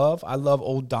I love. I love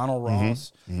old Donald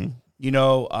Ross.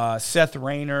 Seth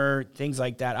Rayner, things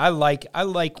like that. I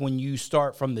like when you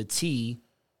start from the tee.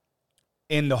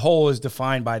 And the hole is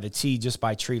defined by the tee just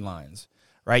by tree lines,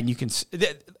 right? And you can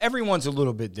everyone's a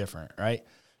little bit different, right?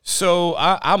 So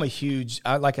I'm a huge,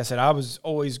 like I said, I was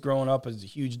always growing up as a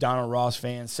huge Donald Ross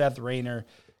fan, Seth Rayner,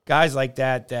 guys like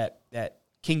that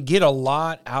can get a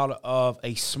lot out of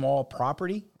a small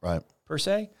property, right? Per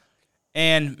se,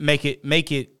 and make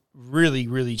it really,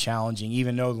 really challenging,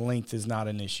 even though the length is not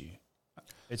an issue.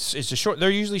 It's a short. They're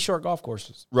usually short golf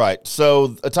courses, right?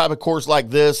 So a type of course like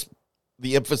this.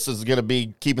 The emphasis is going to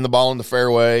be keeping the ball in the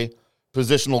fairway,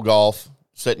 positional golf,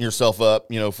 setting yourself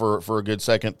up, for a good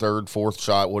second, third, fourth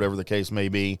shot, whatever the case may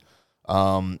be.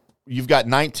 You've got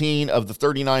 19 of the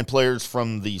 39 players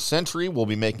from the Century will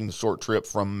be making the short trip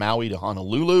from Maui to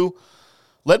Honolulu,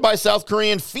 led by South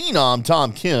Korean phenom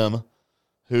Tom Kim,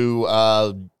 who,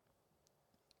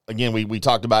 again, we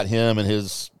talked about him and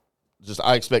his.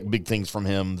 I expect big things from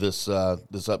him this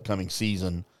upcoming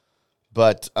season,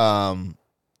 but.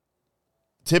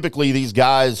 Typically, these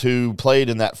guys who played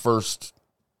in that first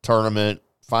tournament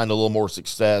find a little more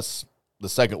success the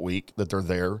second week that they're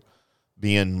there,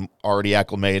 being already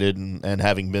acclimated and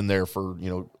having been there for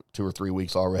 2 or 3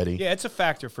 weeks already. Yeah, it's a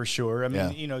factor for sure. I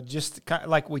mean, just kind of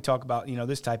like we talk about,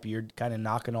 this type of year, kind of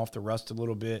knocking off the rust a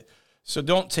little bit. So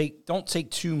don't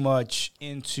take too much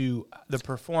into the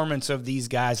performance of these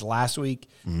guys last week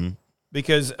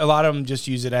because a lot of them just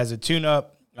use it as a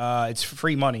tune-up. It's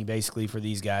free money basically for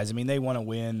these guys. I mean, they want to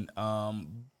win,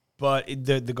 but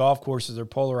the golf courses are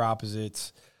polar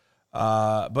opposites.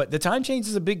 But the time change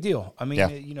is a big deal. I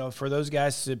mean, for those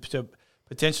guys to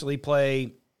potentially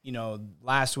play,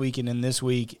 last week and then this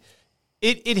week,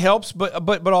 it helps.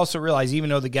 But also realize even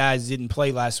though the guys didn't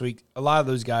play last week, a lot of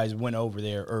those guys went over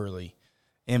there early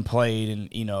and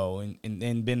played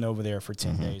and been over there for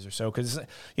 10 days or so because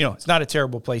it's not a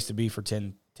terrible place to be for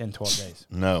 10, 12 days.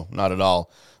 No, not at all.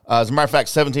 As a matter of fact,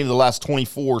 17 of the last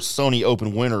 24 Sony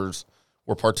Open winners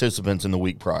were participants in the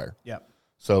week prior. Yeah.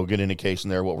 So good indication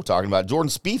there what we're talking about. Jordan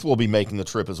Spieth will be making the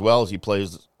trip as well as he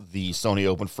plays the Sony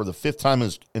Open for the 5th time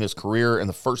in his career and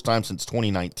the first time since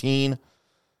 2019.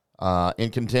 In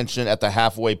contention at the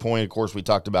halfway point, of course, we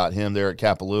talked about him there at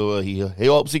Kapalua. He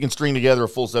hopes he can string together a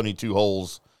full 72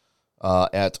 holes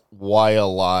at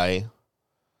Waialae.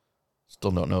 Still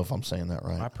don't know if I'm saying that I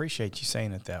right. appreciate you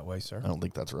saying it that way, sir. I don't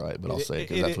think that's right, but I'll say it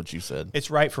because that's what you said.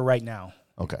 It's right for right now.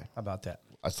 Okay. How about that?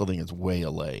 I still think it's way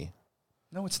LA.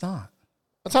 No, it's not.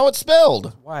 That's how it's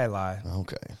spelled. Why lie?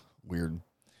 Okay. Weird.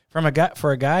 For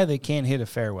a guy that can't hit a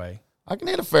fairway. I can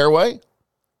hit a fairway.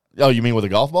 Oh, you mean with a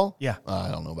golf ball? Yeah.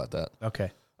 I don't know about that. Okay.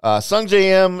 Sung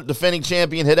JM, defending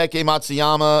champion Hideki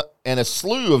Matsuyama, and a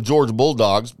slew of Georgia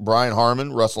Bulldogs, Brian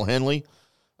Harmon, Russell Henley.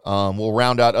 We'll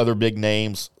round out other big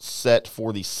names set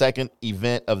for the second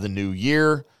event of the new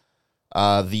year.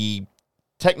 The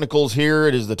technicals here,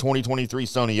 it is the 2023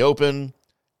 Sony Open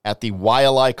at the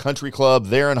Waialae Country Club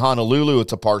there in Honolulu.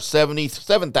 It's a par 70,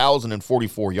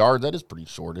 7,044 yards. That is pretty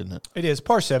short, isn't it? It is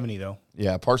par 70 though.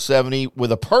 Yeah, par 70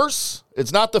 with a purse.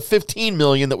 It's not the $15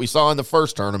 million that we saw in the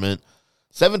first tournament.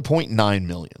 $7.9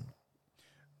 million.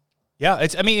 Yeah,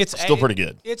 it's Still pretty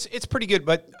good. It's pretty good,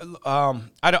 but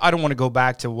I don't want to go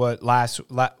back to what last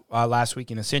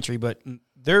week in the Century, but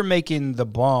they're making the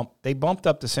bump. They bumped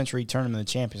up the Century Tournament of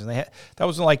Champions. And that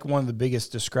was like one of the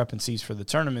biggest discrepancies for the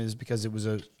tournament is because it was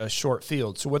a short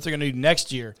field. So what they're going to do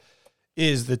next year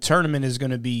is the tournament is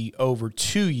going to be over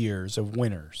 2 years of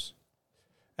winners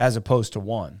as opposed to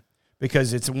one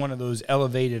because it's one of those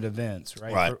elevated events,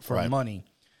 right? For money.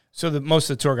 So most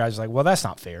of the tour guys are like, well, that's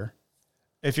not fair.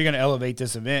 If you're going to elevate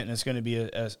this event and it's going to be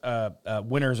a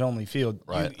winners-only field.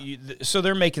 Right. So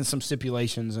they're making some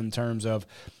stipulations in terms of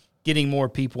getting more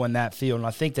people in that field. And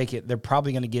I think they're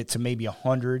probably going to get to maybe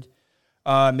 100,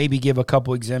 maybe give a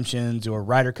couple exemptions or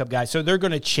Ryder Cup guys. So they're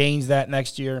going to change that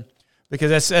next year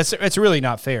because it's really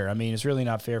not fair. I mean, it's really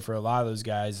not fair for a lot of those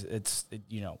guys.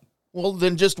 Well,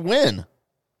 then just win.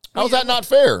 How's that not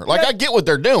fair? Like, I get what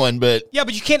they're doing, but... Yeah,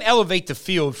 but you can't elevate the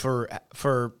field for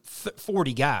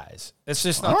 40 guys. It's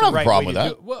just not I don't the have a right problem way with to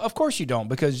that. do it. Well, of course you don't,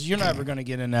 because you're never going to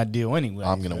get in that deal anyway.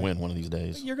 I'm going to win one of these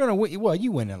days. You're going to win. Well,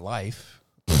 you win in life.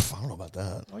 I don't know about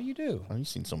that. Well, you do. You've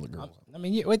seen some of the girls. I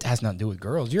mean, it has nothing to do with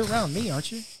girls. You're around me, aren't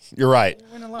you? You're right.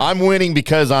 I'm winning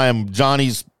because I am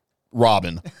Johnny's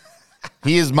Robin.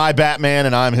 He is my Batman,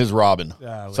 and I'm his Robin.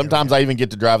 Sometimes I even get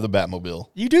to drive the Batmobile.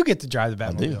 You do get to drive the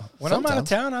Batmobile. do. When I'm out of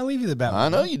town, I leave you the Batmobile. I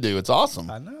know you do. It's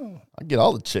awesome. I know. I get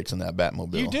all the chicks in that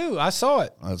Batmobile. You do. I saw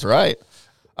it. That's right.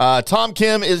 Tom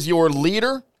Kim is your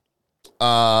leader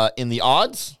in the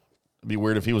odds. It'd be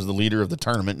weird if he was the leader of the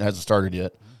tournament and hasn't started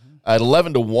yet. At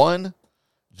 11-1,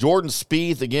 Jordan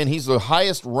Spieth, again, he's the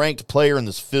highest ranked player in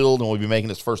this field and will be making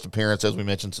his first appearance, as we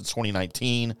mentioned, since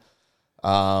 2019.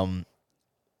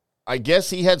 I guess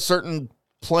he had certain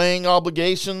playing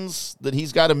obligations that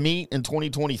he's got to meet in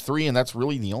 2023, and that's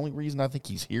really the only reason I think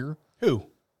he's here. Who?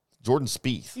 Jordan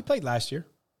Spieth. He played last year.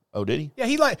 Oh, did he? Yeah,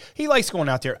 he likes going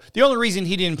out there. The only reason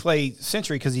he didn't play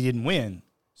Century because he didn't win.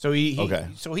 So he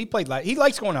played he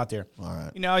likes going out there. All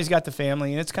right. He's got the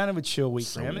family, and it's kind of a chill week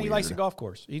So for him. And he weird. likes the golf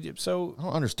course. I don't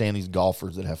understand these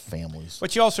golfers that have families.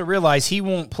 But you also realize he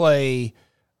won't play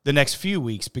the next few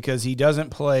weeks because he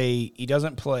doesn't play. He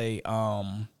doesn't play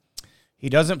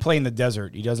in the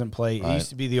desert. He doesn't play. Right. He used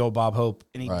to be the old Bob Hope,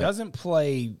 and he Right. doesn't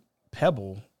play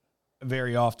Pebble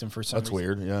very often for some That's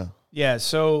reason. weird, yeah. Yeah,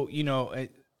 so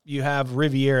you have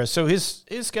Riviera, so his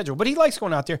schedule, but he likes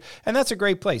going out there, and that's a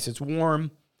great place. It's warm,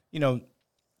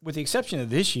 with the exception of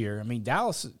this year. I mean,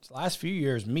 Dallas, the last few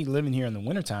years, me living here in the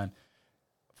wintertime,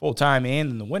 full time and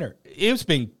in the winter, it's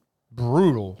been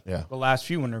brutal. Yeah. The last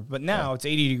few winter, but now it's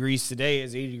 80 degrees today.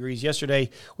 It's 80 degrees yesterday.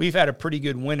 We've had a pretty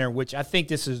good winter, which I think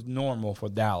this is normal for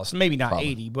Dallas. Maybe not Probably.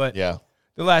 80, but Yeah.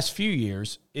 the last few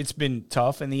years, it's been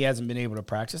tough, and he hasn't been able to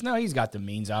practice. Now he's got the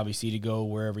means, obviously, to go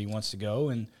wherever he wants to go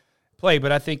and play.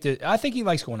 But I think he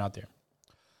likes going out there.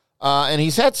 And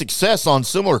he's had success on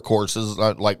similar courses,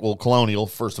 Colonial.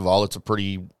 First of all, it's a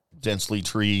pretty densely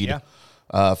treed,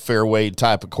 fairway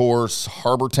type of course.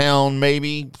 Harbor Town,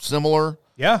 maybe similar.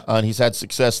 Yeah, And he's had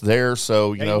success there.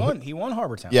 So he won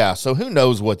Harbor Town. Yeah. So who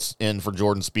knows what's in for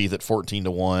Jordan Spieth at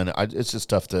 14-1? It's just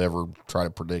tough to ever try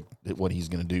to predict what he's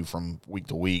going to do from week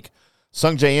to week.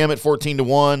 Sung JM at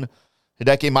 14-1.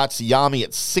 Hideki Matsuyama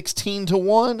at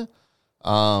 16-1.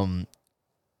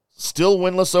 Still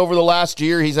winless over the last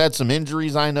year. He's had some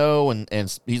injuries, I know, and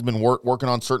he's been working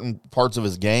on certain parts of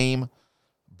his game.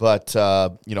 But,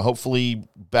 hopefully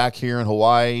back here in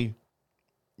Hawaii,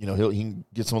 he can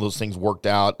get some of those things worked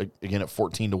out again at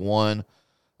 14-1.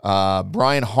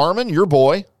 Brian Harmon, your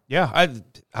boy. Yeah,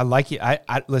 I like it.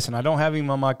 I listen, I don't have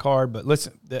him on my card, but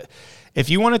listen,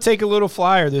 if you want to take a little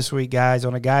flyer this week, guys,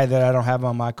 on a guy that I don't have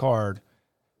on my card,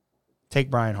 take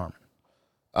Brian Harmon.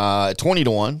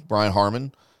 20-1, Brian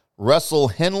Harmon. Russell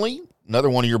Henley, another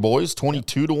one of your boys,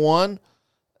 22-1.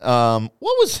 What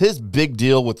was his big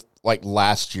deal with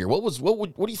last year?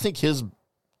 What do you think his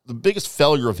the biggest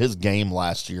failure of his game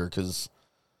last year? Because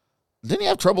didn't he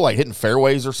have trouble like hitting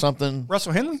fairways or something?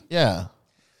 Russell Henley? Yeah.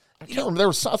 I can't remember. There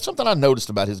was something I noticed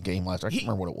about his game last year. I can't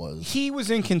remember what it was. He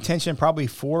was in contention probably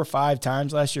 4 or 5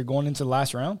 times last year going into the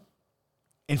last round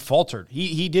and faltered.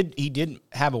 He didn't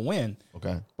have a win.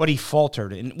 Okay. But he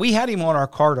faltered. And we had him on our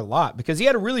card a lot because he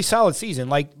had a really solid season.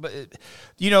 Like,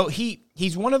 you know,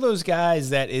 he's one of those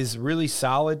guys that is really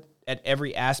solid at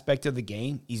every aspect of the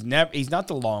game. He's not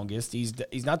the longest. He's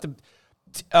not the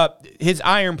his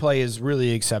iron play is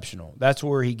really exceptional. That's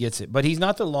where he gets it. But he's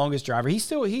not the longest driver. He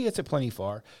hits it plenty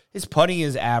far. His putting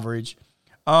is average.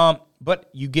 But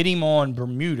you get him on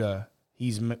Bermuda,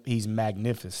 he's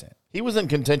magnificent. He was in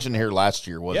contention here last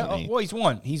year, wasn't he? Well, he's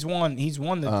won. He's won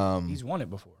it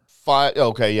before.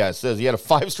 It says he had a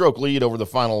 5-stroke lead over the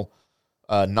final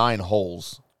 9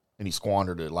 holes, and he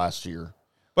squandered it last year.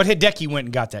 But Hideki went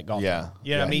and got that golf. Yeah.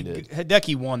 I mean,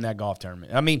 Hideki won that golf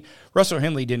tournament. I mean, Russell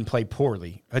Henley didn't play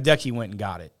poorly. Hideki went and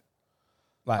got it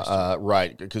last year.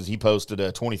 Right, because he posted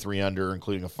a 23 under,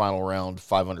 including a final round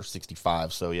 5 under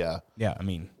 65. So yeah. Yeah, I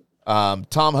mean, Tom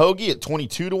Hoagie at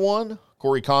 22-1,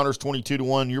 Corey Connors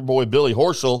 22-1, your boy Billy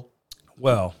Horschel,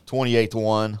 well,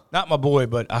 28-1. not my boy,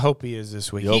 but I hope he is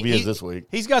this week. I hope he is this week.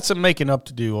 He's got some making up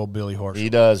to do, old Billy Horschel. He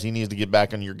does. He needs to get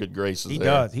back on your good graces. He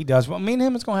does. Well, me and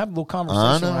him is going to have a little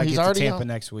conversation when I get to Tampa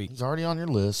next week. He's already on your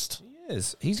list. He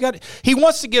is. He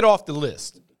wants to get off the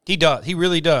list. He does. He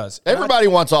really does. Everybody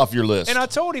wants off your list. And I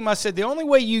told him, I said, the only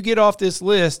way you get off this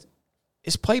list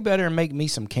is play better and make me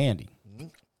some candy.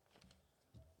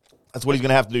 That's what he's going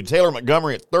to have to do. Taylor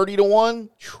Montgomery at 30-1.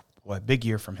 Boy, big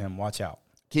year from him. Watch out.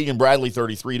 Keegan Bradley,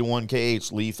 33-1.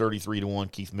 K.H. Lee,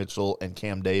 33-1. Keith Mitchell and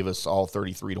Cam Davis, all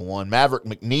 33-1. Maverick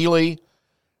McNeely,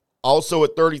 also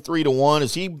at 33-1.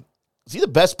 Is he the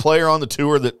best player on the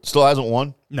tour that still hasn't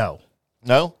won? No.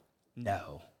 No?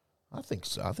 No. I think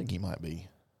so. I think he might be.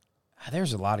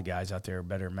 There's a lot of guys out there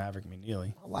better than Maverick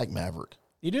McNeely. I like Maverick.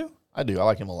 You do? I do. I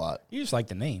like him a lot. You just like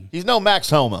the name. He's no Max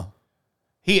Homa.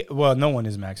 No one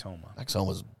is Max Homa. Max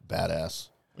Homa's badass.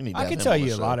 We need to I have can him tell on the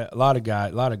you show. a lot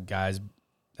of guys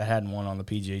that hadn't won on the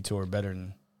PGA Tour better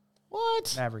than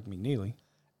What? Maverick McNeely.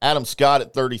 Adam Scott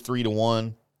at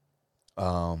 33-1.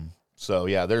 So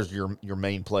yeah, there's your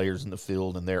main players in the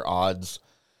field and their odds.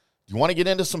 You want to get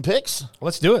into some picks?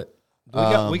 Let's do it.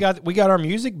 We got our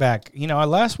music back. You know,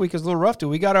 last week was a little rough.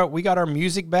 We got our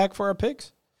music back for our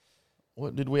picks.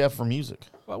 What did we have for music?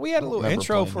 Well, we had a little remember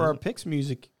intro playing for our music. picks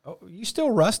music. Oh, you still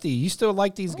rusty? You still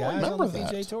like these guys on remember the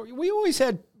that. PGA Tour? We always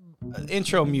had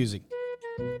intro music.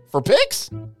 For picks?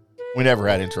 We never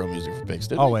had intro music for picks,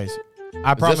 did we? Always.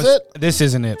 I promise this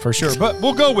isn't it for sure, but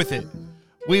we'll go with it.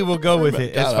 We will go with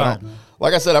it. It's God, fine.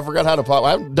 Like I said, I forgot how to pop.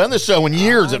 I haven't done this show in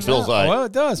years, it feels like. Well,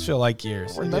 it does feel like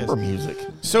years. I It remember is. music.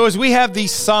 So as we have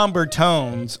these somber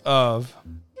tones of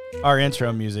our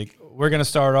intro music, we're going to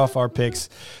start off our picks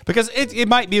because it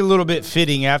might be a little bit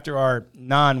fitting after our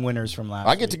non-winners from last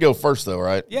week. I get to go first, though,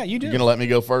 right? Yeah, you do. You're going to let me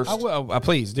go first? I will.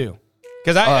 Please do.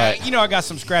 Because right. I got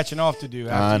some scratching off to do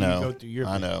after you go through your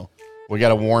I pick. know. We got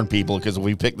to warn people because if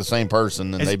we pick the same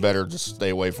person, then they better just stay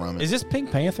away from it. Is this Pink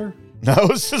Panther? No,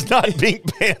 this is not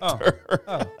Pink Panther.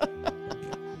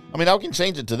 I mean, I can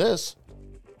change it to this.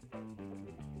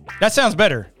 That sounds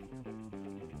better.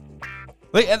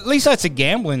 At least that's a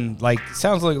gambling.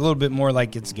 Sounds like a little bit more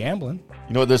like it's gambling.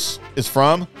 You know what this is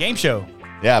from? Game show.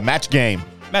 Yeah, Match Game.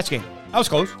 Match game. I was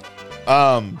close.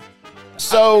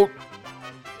 So,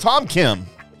 Tom Kim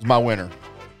is my winner.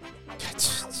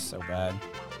 It's so bad.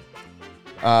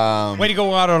 Um, Way to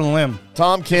go out on a limb.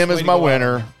 Tom Kim Way is to my go out.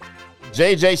 winner.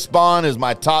 JJ Spawn is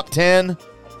my top 10.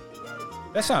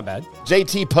 That's not bad.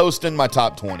 JT Poston, my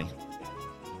top 20.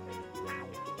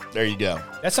 There you go.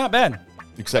 That's not bad.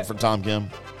 Except for Tom Kim.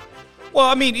 Well,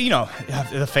 I mean,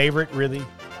 the favorite, really.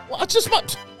 Well, it's just my.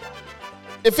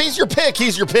 If he's your pick,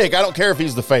 he's your pick. I don't care if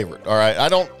he's the favorite. All right, I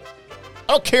don't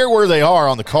care where they are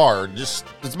on the card. Just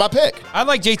it's my pick. I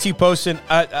like JT Poston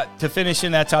to finish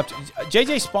in that top.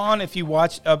 JJ Spawn, if you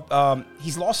watch,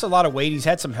 he's lost a lot of weight. He's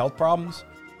had some health problems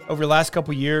over the last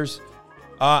couple years.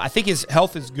 I think his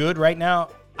health is good right now.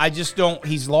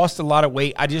 He's lost a lot of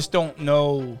weight. I just don't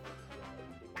know.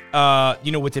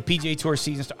 With the PGA Tour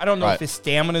season, I don't know if his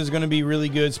stamina is going to be really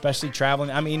good, especially traveling.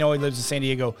 I mean, he lives in San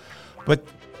Diego, but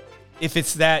if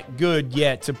it's that good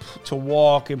yet to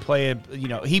walk and play,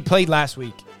 he played last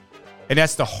week, and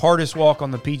that's the hardest walk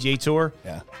on the PGA Tour.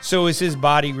 Yeah. So is his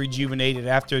body rejuvenated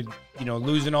after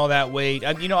losing all that weight?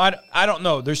 I don't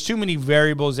know. There's too many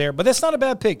variables there, but that's not a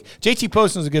bad pick. JT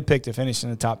Poston is a good pick to finish in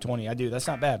the top 20. I do. That's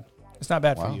not bad. It's not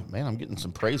bad for you. Man, I'm getting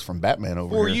some praise from Batman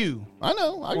over For here. you. I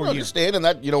know. I For can you. understand, and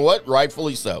that, you know what?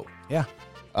 Rightfully so. Yeah.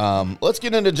 Let's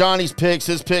get into Johnny's picks.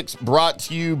 His picks brought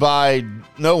to you by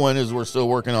no one, as we're still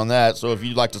working on that. So if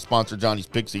you'd like to sponsor Johnny's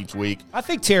picks each week. I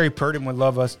think Terry Purdon would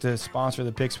love us to sponsor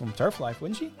the picks from Turf Life,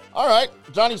 wouldn't she? All right.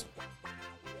 Johnny's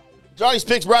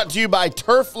picks brought to you by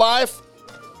Turf Life.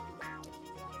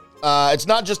 It's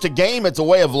not just a game, it's a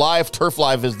way of life. Turf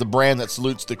Life is the brand that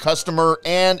salutes the customer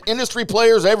and industry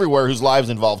players everywhere whose lives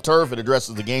involve turf. It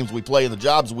addresses the games we play and the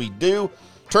jobs we do.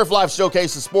 Turf Life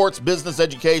showcases sports, business,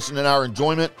 education, and our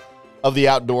enjoyment of the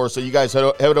outdoors. So you guys head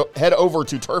over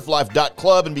to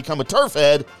turflife.club and become a turf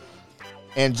head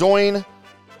and join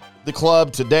the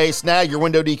club today. Snag your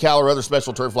window decal or other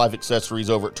special Turf Life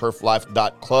accessories over at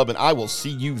turflife.club, and I will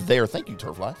see you there. Thank you,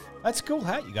 Turf Life. That's a cool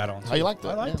hat you got on. How you like that?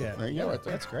 I like that. There you go, right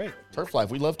there. That's great. Turf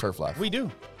Life. We love Turf Life. We do.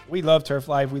 We love Turf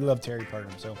Life. We love Terry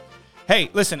Purdon. So,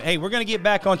 hey, listen. Hey, we're going to get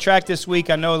back on track this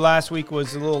week. I know last week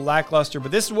was a little lackluster,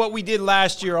 but this is what we did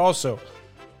last year also.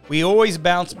 We always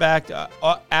bounce back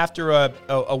after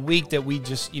a week that we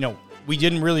just, we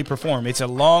didn't really perform. It's a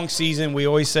long season. We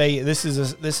always say this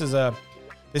is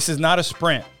not a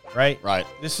sprint, right? Right.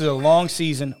 This is a long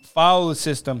season. Follow the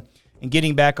system and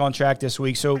getting back on track this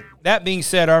week. So that being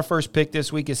said, our first pick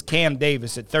this week is Cam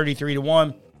Davis at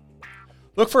 33-1.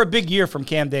 Look for a big year from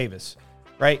Cam Davis,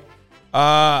 right?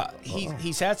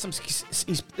 He's had some.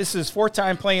 This is his fourth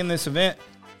time playing this event.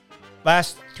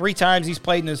 Last 3 times he's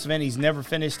played in this event, he's never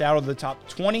finished out of the top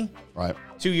 20. Right.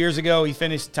 2 years ago, he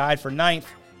finished tied for 9th.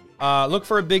 Look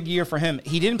for a big year for him.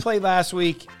 He didn't play last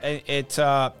week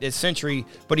at Century,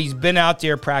 but he's been out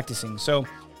there practicing. So,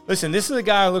 listen, this is a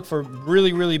guy I look for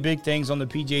really, really big things on the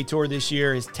PGA Tour this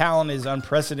year. His talent is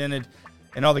unprecedented,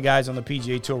 and all the guys on the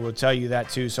PGA Tour will tell you that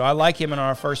too. So I like him in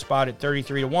our first spot at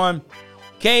 33-1.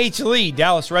 KH Lee,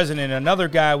 Dallas resident, another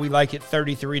guy we like at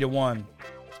 33-1.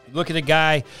 Look at a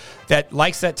guy that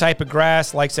likes that type of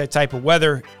grass, likes that type of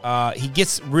weather. He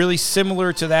gets really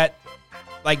similar to that,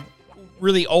 like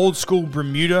really old school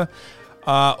Bermuda,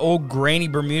 old grainy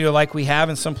Bermuda like we have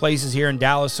in some places here in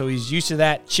Dallas. So he's used to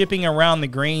that. Chipping around the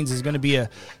greens is going to be a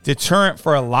deterrent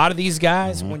for a lot of these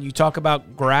guys. When you talk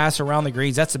about grass around the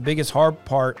greens, that's the biggest hard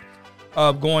part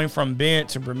of going from bent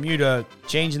to Bermuda,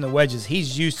 changing the wedges.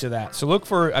 He's used to that. So look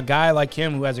for a guy like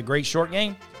him who has a great short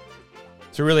game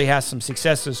to really have some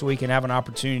success this week and have an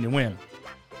opportunity to win.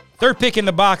 Third pick in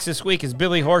the box this week is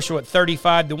Billy Horschel at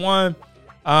 35-1.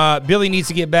 Billy needs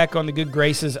to get back on the good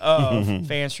graces of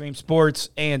FanStream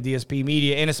Sports and DSP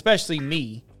Media, and especially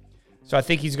me. So I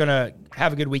think he's going to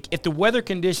have a good week. If the weather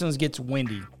conditions gets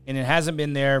windy, and it hasn't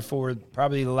been there for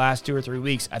probably the last 2 or 3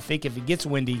 weeks, I think if it gets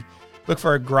windy, look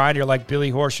for a grinder like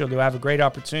Billy Horschel to have a great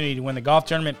opportunity to win the golf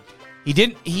tournament. He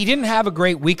didn't have a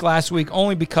great week last week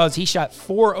only because he shot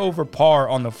 4 over par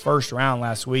on the first round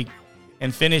last week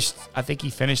and finished, I think he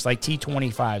finished like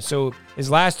T25. So his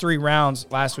last 3 rounds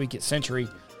last week at Century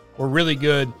were really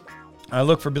good. I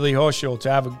look for Billy Horschel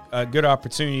to have a good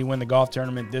opportunity to win the golf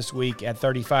tournament this week at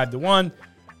 35-1.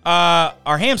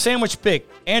 Our ham sandwich pick,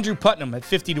 Andrew Putnam at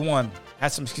 50-1. Had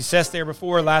some success there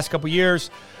before last couple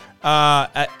years.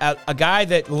 A guy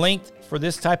that linked for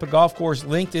this type of golf course,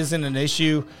 linked isn't an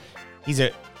issue. He's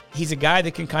a guy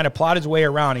that can kind of plot his way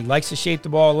around. He likes to shape the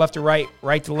ball left to right,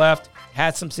 right to left.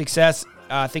 Had some success.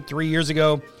 I think 3 years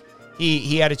ago,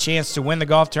 he had a chance to win the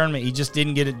golf tournament. He just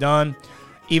didn't get it done.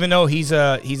 Even though he's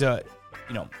a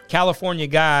California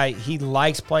guy, he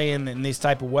likes playing in this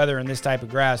type of weather and this type of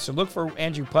grass. So look for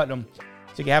Andrew Putnam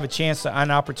to have a chance to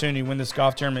an opportunity to win this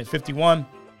golf tournament.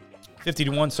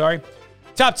 50-1. Sorry.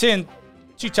 Top 10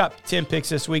 picks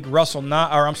this week.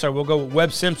 We'll go with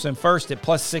Webb Simpson first at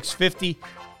plus 650.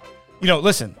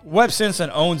 Listen, Webb Simpson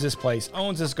owns this place,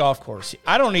 owns this golf course.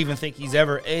 I don't even think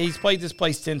he's played this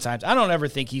place 10 times. I don't ever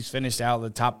think he's finished out of the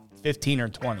top 15 or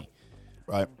 20.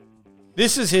 Right.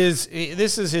 This is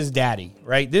his daddy,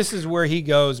 right? This is where he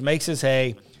goes, makes his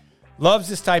hay, loves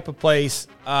this type of place.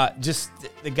 Just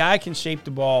the guy can shape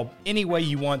the ball any way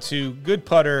you want to. Good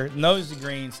putter, knows the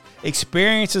greens.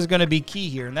 Experience is going to be key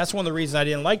here, and that's one of the reasons I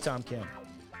didn't like Tom Kim.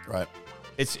 Right.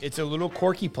 It's a little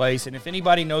quirky place, and if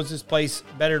anybody knows this place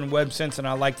better than Webb Simpson,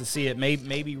 I'd like to see it.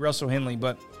 Maybe Russell Henley,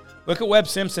 but look at Webb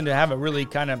Simpson to have a really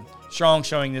kind of strong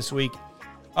showing this week.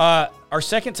 Our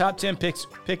second top 10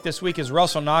 pick this week is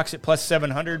Russell Knox at plus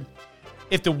 700.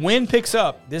 If the wind picks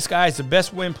up, this guy is the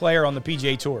best wind player on the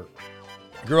PGA Tour.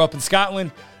 Grew up in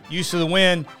Scotland, used to the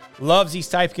wind, loves these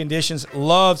type of conditions,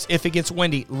 loves if it gets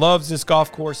windy, loves this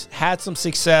golf course, had some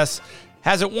success,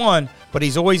 hasn't won, but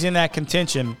he's always in that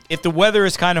contention. If the weather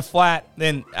is kind of flat,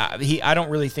 then I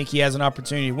don't really think he has an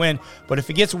opportunity to win. But if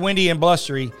it gets windy and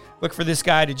blustery, look for this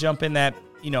guy to jump in that,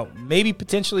 maybe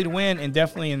potentially to win and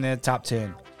definitely in the top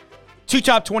 10. Two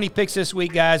top 20 picks this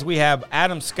week, guys. We have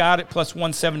Adam Scott at plus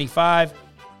 175.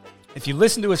 If you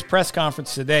listen to his press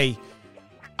conference today,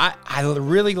 I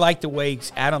really like the way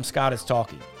Adam Scott is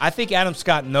talking. I think Adam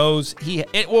Scott knows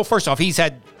first off, he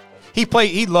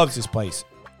loves this place.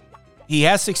 He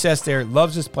has success there,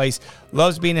 loves this place,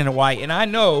 loves being in Hawaii. And I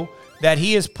know that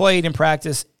he has played in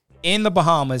practice in the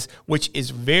Bahamas, which is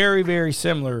very, very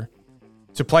similar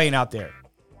to playing out there.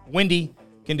 Windy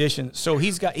conditions. So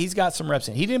he's got some reps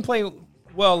in. He didn't play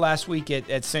well last week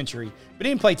at Century, but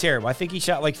he didn't play terrible. I think he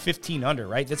shot like 15 under,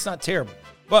 right? That's not terrible.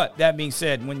 But that being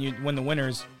said, when the winner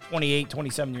is 28,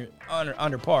 27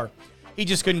 under par, he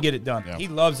just couldn't get it done. Yeah. He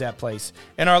loves that place.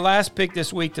 And our last pick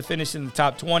this week to finish in the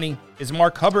top 20 is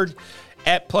Mark Hubbard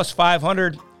at plus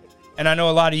 500. And I know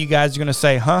a lot of you guys are going to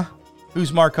say, huh?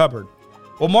 Who's Mark Hubbard?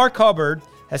 Well, Mark Hubbard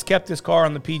has kept his car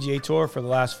on the PGA Tour for the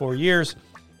last 4 years.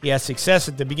 He has success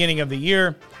at the beginning of the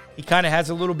year. He kind of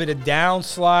has a little bit of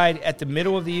downslide at the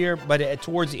middle of the year, but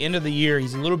towards the end of the year,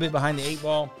 he's a little bit behind the 8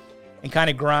 ball and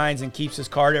kind of grinds and keeps his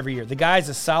card every year. The guy's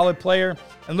a solid player,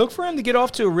 and look for him to get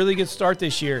off to a really good start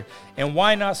this year. And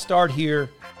why not start here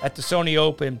at the Sony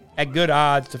Open at good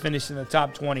odds to finish in the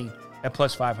top 20 at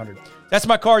plus 500. That's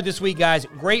my card this week, guys.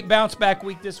 Great bounce back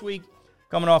week this week.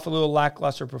 Coming off a little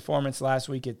lackluster performance last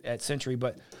week at Century,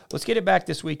 but let's get it back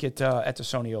this week at the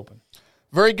Sony Open.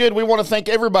 Very good. We want to thank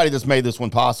everybody that's made this one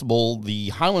possible.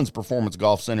 The Highlands Performance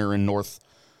Golf Center in North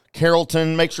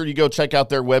Carrollton. Make sure you go check out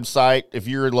their website. If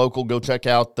you're local, go check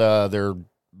out their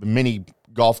mini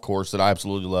golf course that I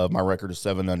absolutely love. My record is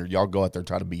 7 under. Y'all go out there and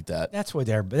try to beat that. That's what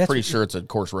they're. Pretty sure it's a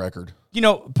course record. You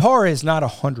know, par is not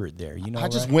 100 there. You know, I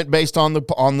just went based on the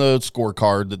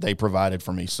scorecard that they provided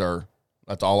for me, sir.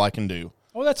 That's all I can do.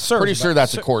 Well, that's sir. Pretty sure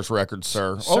that's a course record,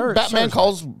 sir. Sir, Batman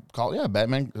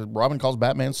Batman. Robin calls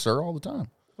Batman sir all the time.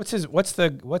 What's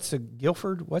the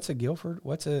Guilford? What's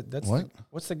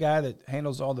the guy that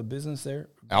handles all the business there?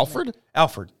 Alfred.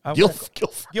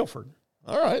 Guilford.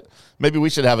 All right. Maybe we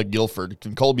should have a Guilford.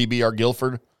 Can Colby be our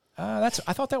Guilford? I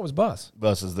thought that was Bus.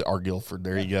 Bus is our Guilford.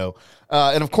 There you go.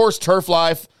 And of course, Turf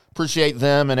Life. Appreciate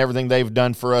them and everything they've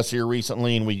done for us here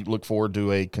recently, and we look forward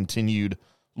to a continued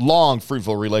long,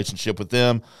 fruitful relationship with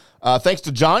them. Thanks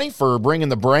to Johnny for bringing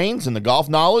the brains and the golf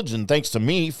knowledge, and thanks to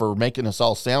me for making us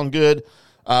all sound good.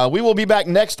 We will be back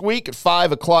next week at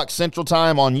 5 o'clock Central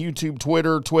Time on YouTube,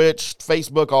 Twitter, Twitch,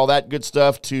 Facebook, all that good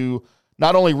stuff to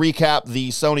not only recap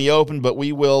the Sony Open, but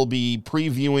we will be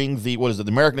previewing the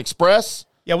American Express.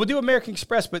 Yeah, we'll do American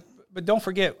Express, but don't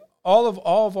forget, all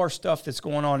of our stuff that's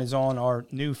going on is on our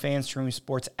new FanStream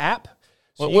Sports app.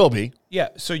 So it will be. Yeah,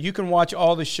 so you can watch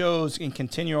all the shows in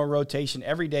continual rotation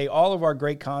every day, all of our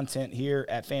great content here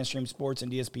at FanStream Sports and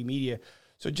DSP Media.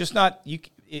 So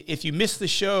if you miss the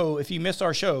show, if you miss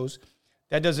our shows,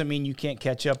 that doesn't mean you can't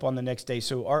catch up on the next day.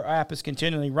 So our app is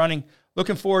continually running.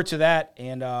 Looking forward to that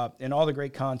and all the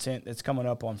great content that's coming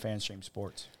up on FanStream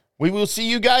Sports. We will see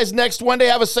you guys next Monday.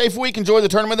 Have a safe week. Enjoy the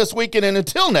tournament this weekend. And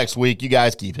until next week, you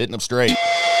guys keep hitting them straight.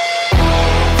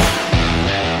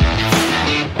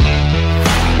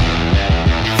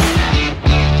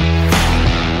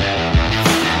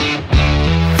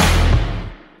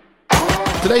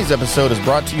 Today's episode is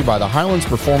brought to you by the Highlands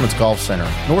Performance Golf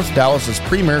Center, North Dallas's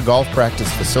premier golf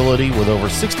practice facility with over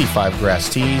 65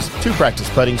 grass tees, 2 practice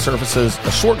putting surfaces,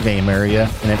 a short game area,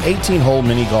 and an 18-hole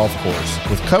mini golf course.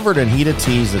 With covered and heated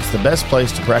tees, it's the best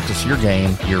place to practice your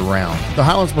game year-round. The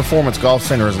Highlands Performance Golf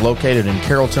Center is located in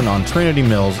Carrollton on Trinity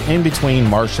Mills, in between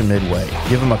Marsh and Midway.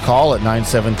 Give them a call at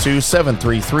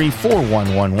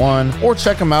 972-733-4111 or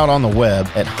check them out on the web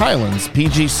at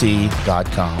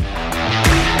highlandspgc.com.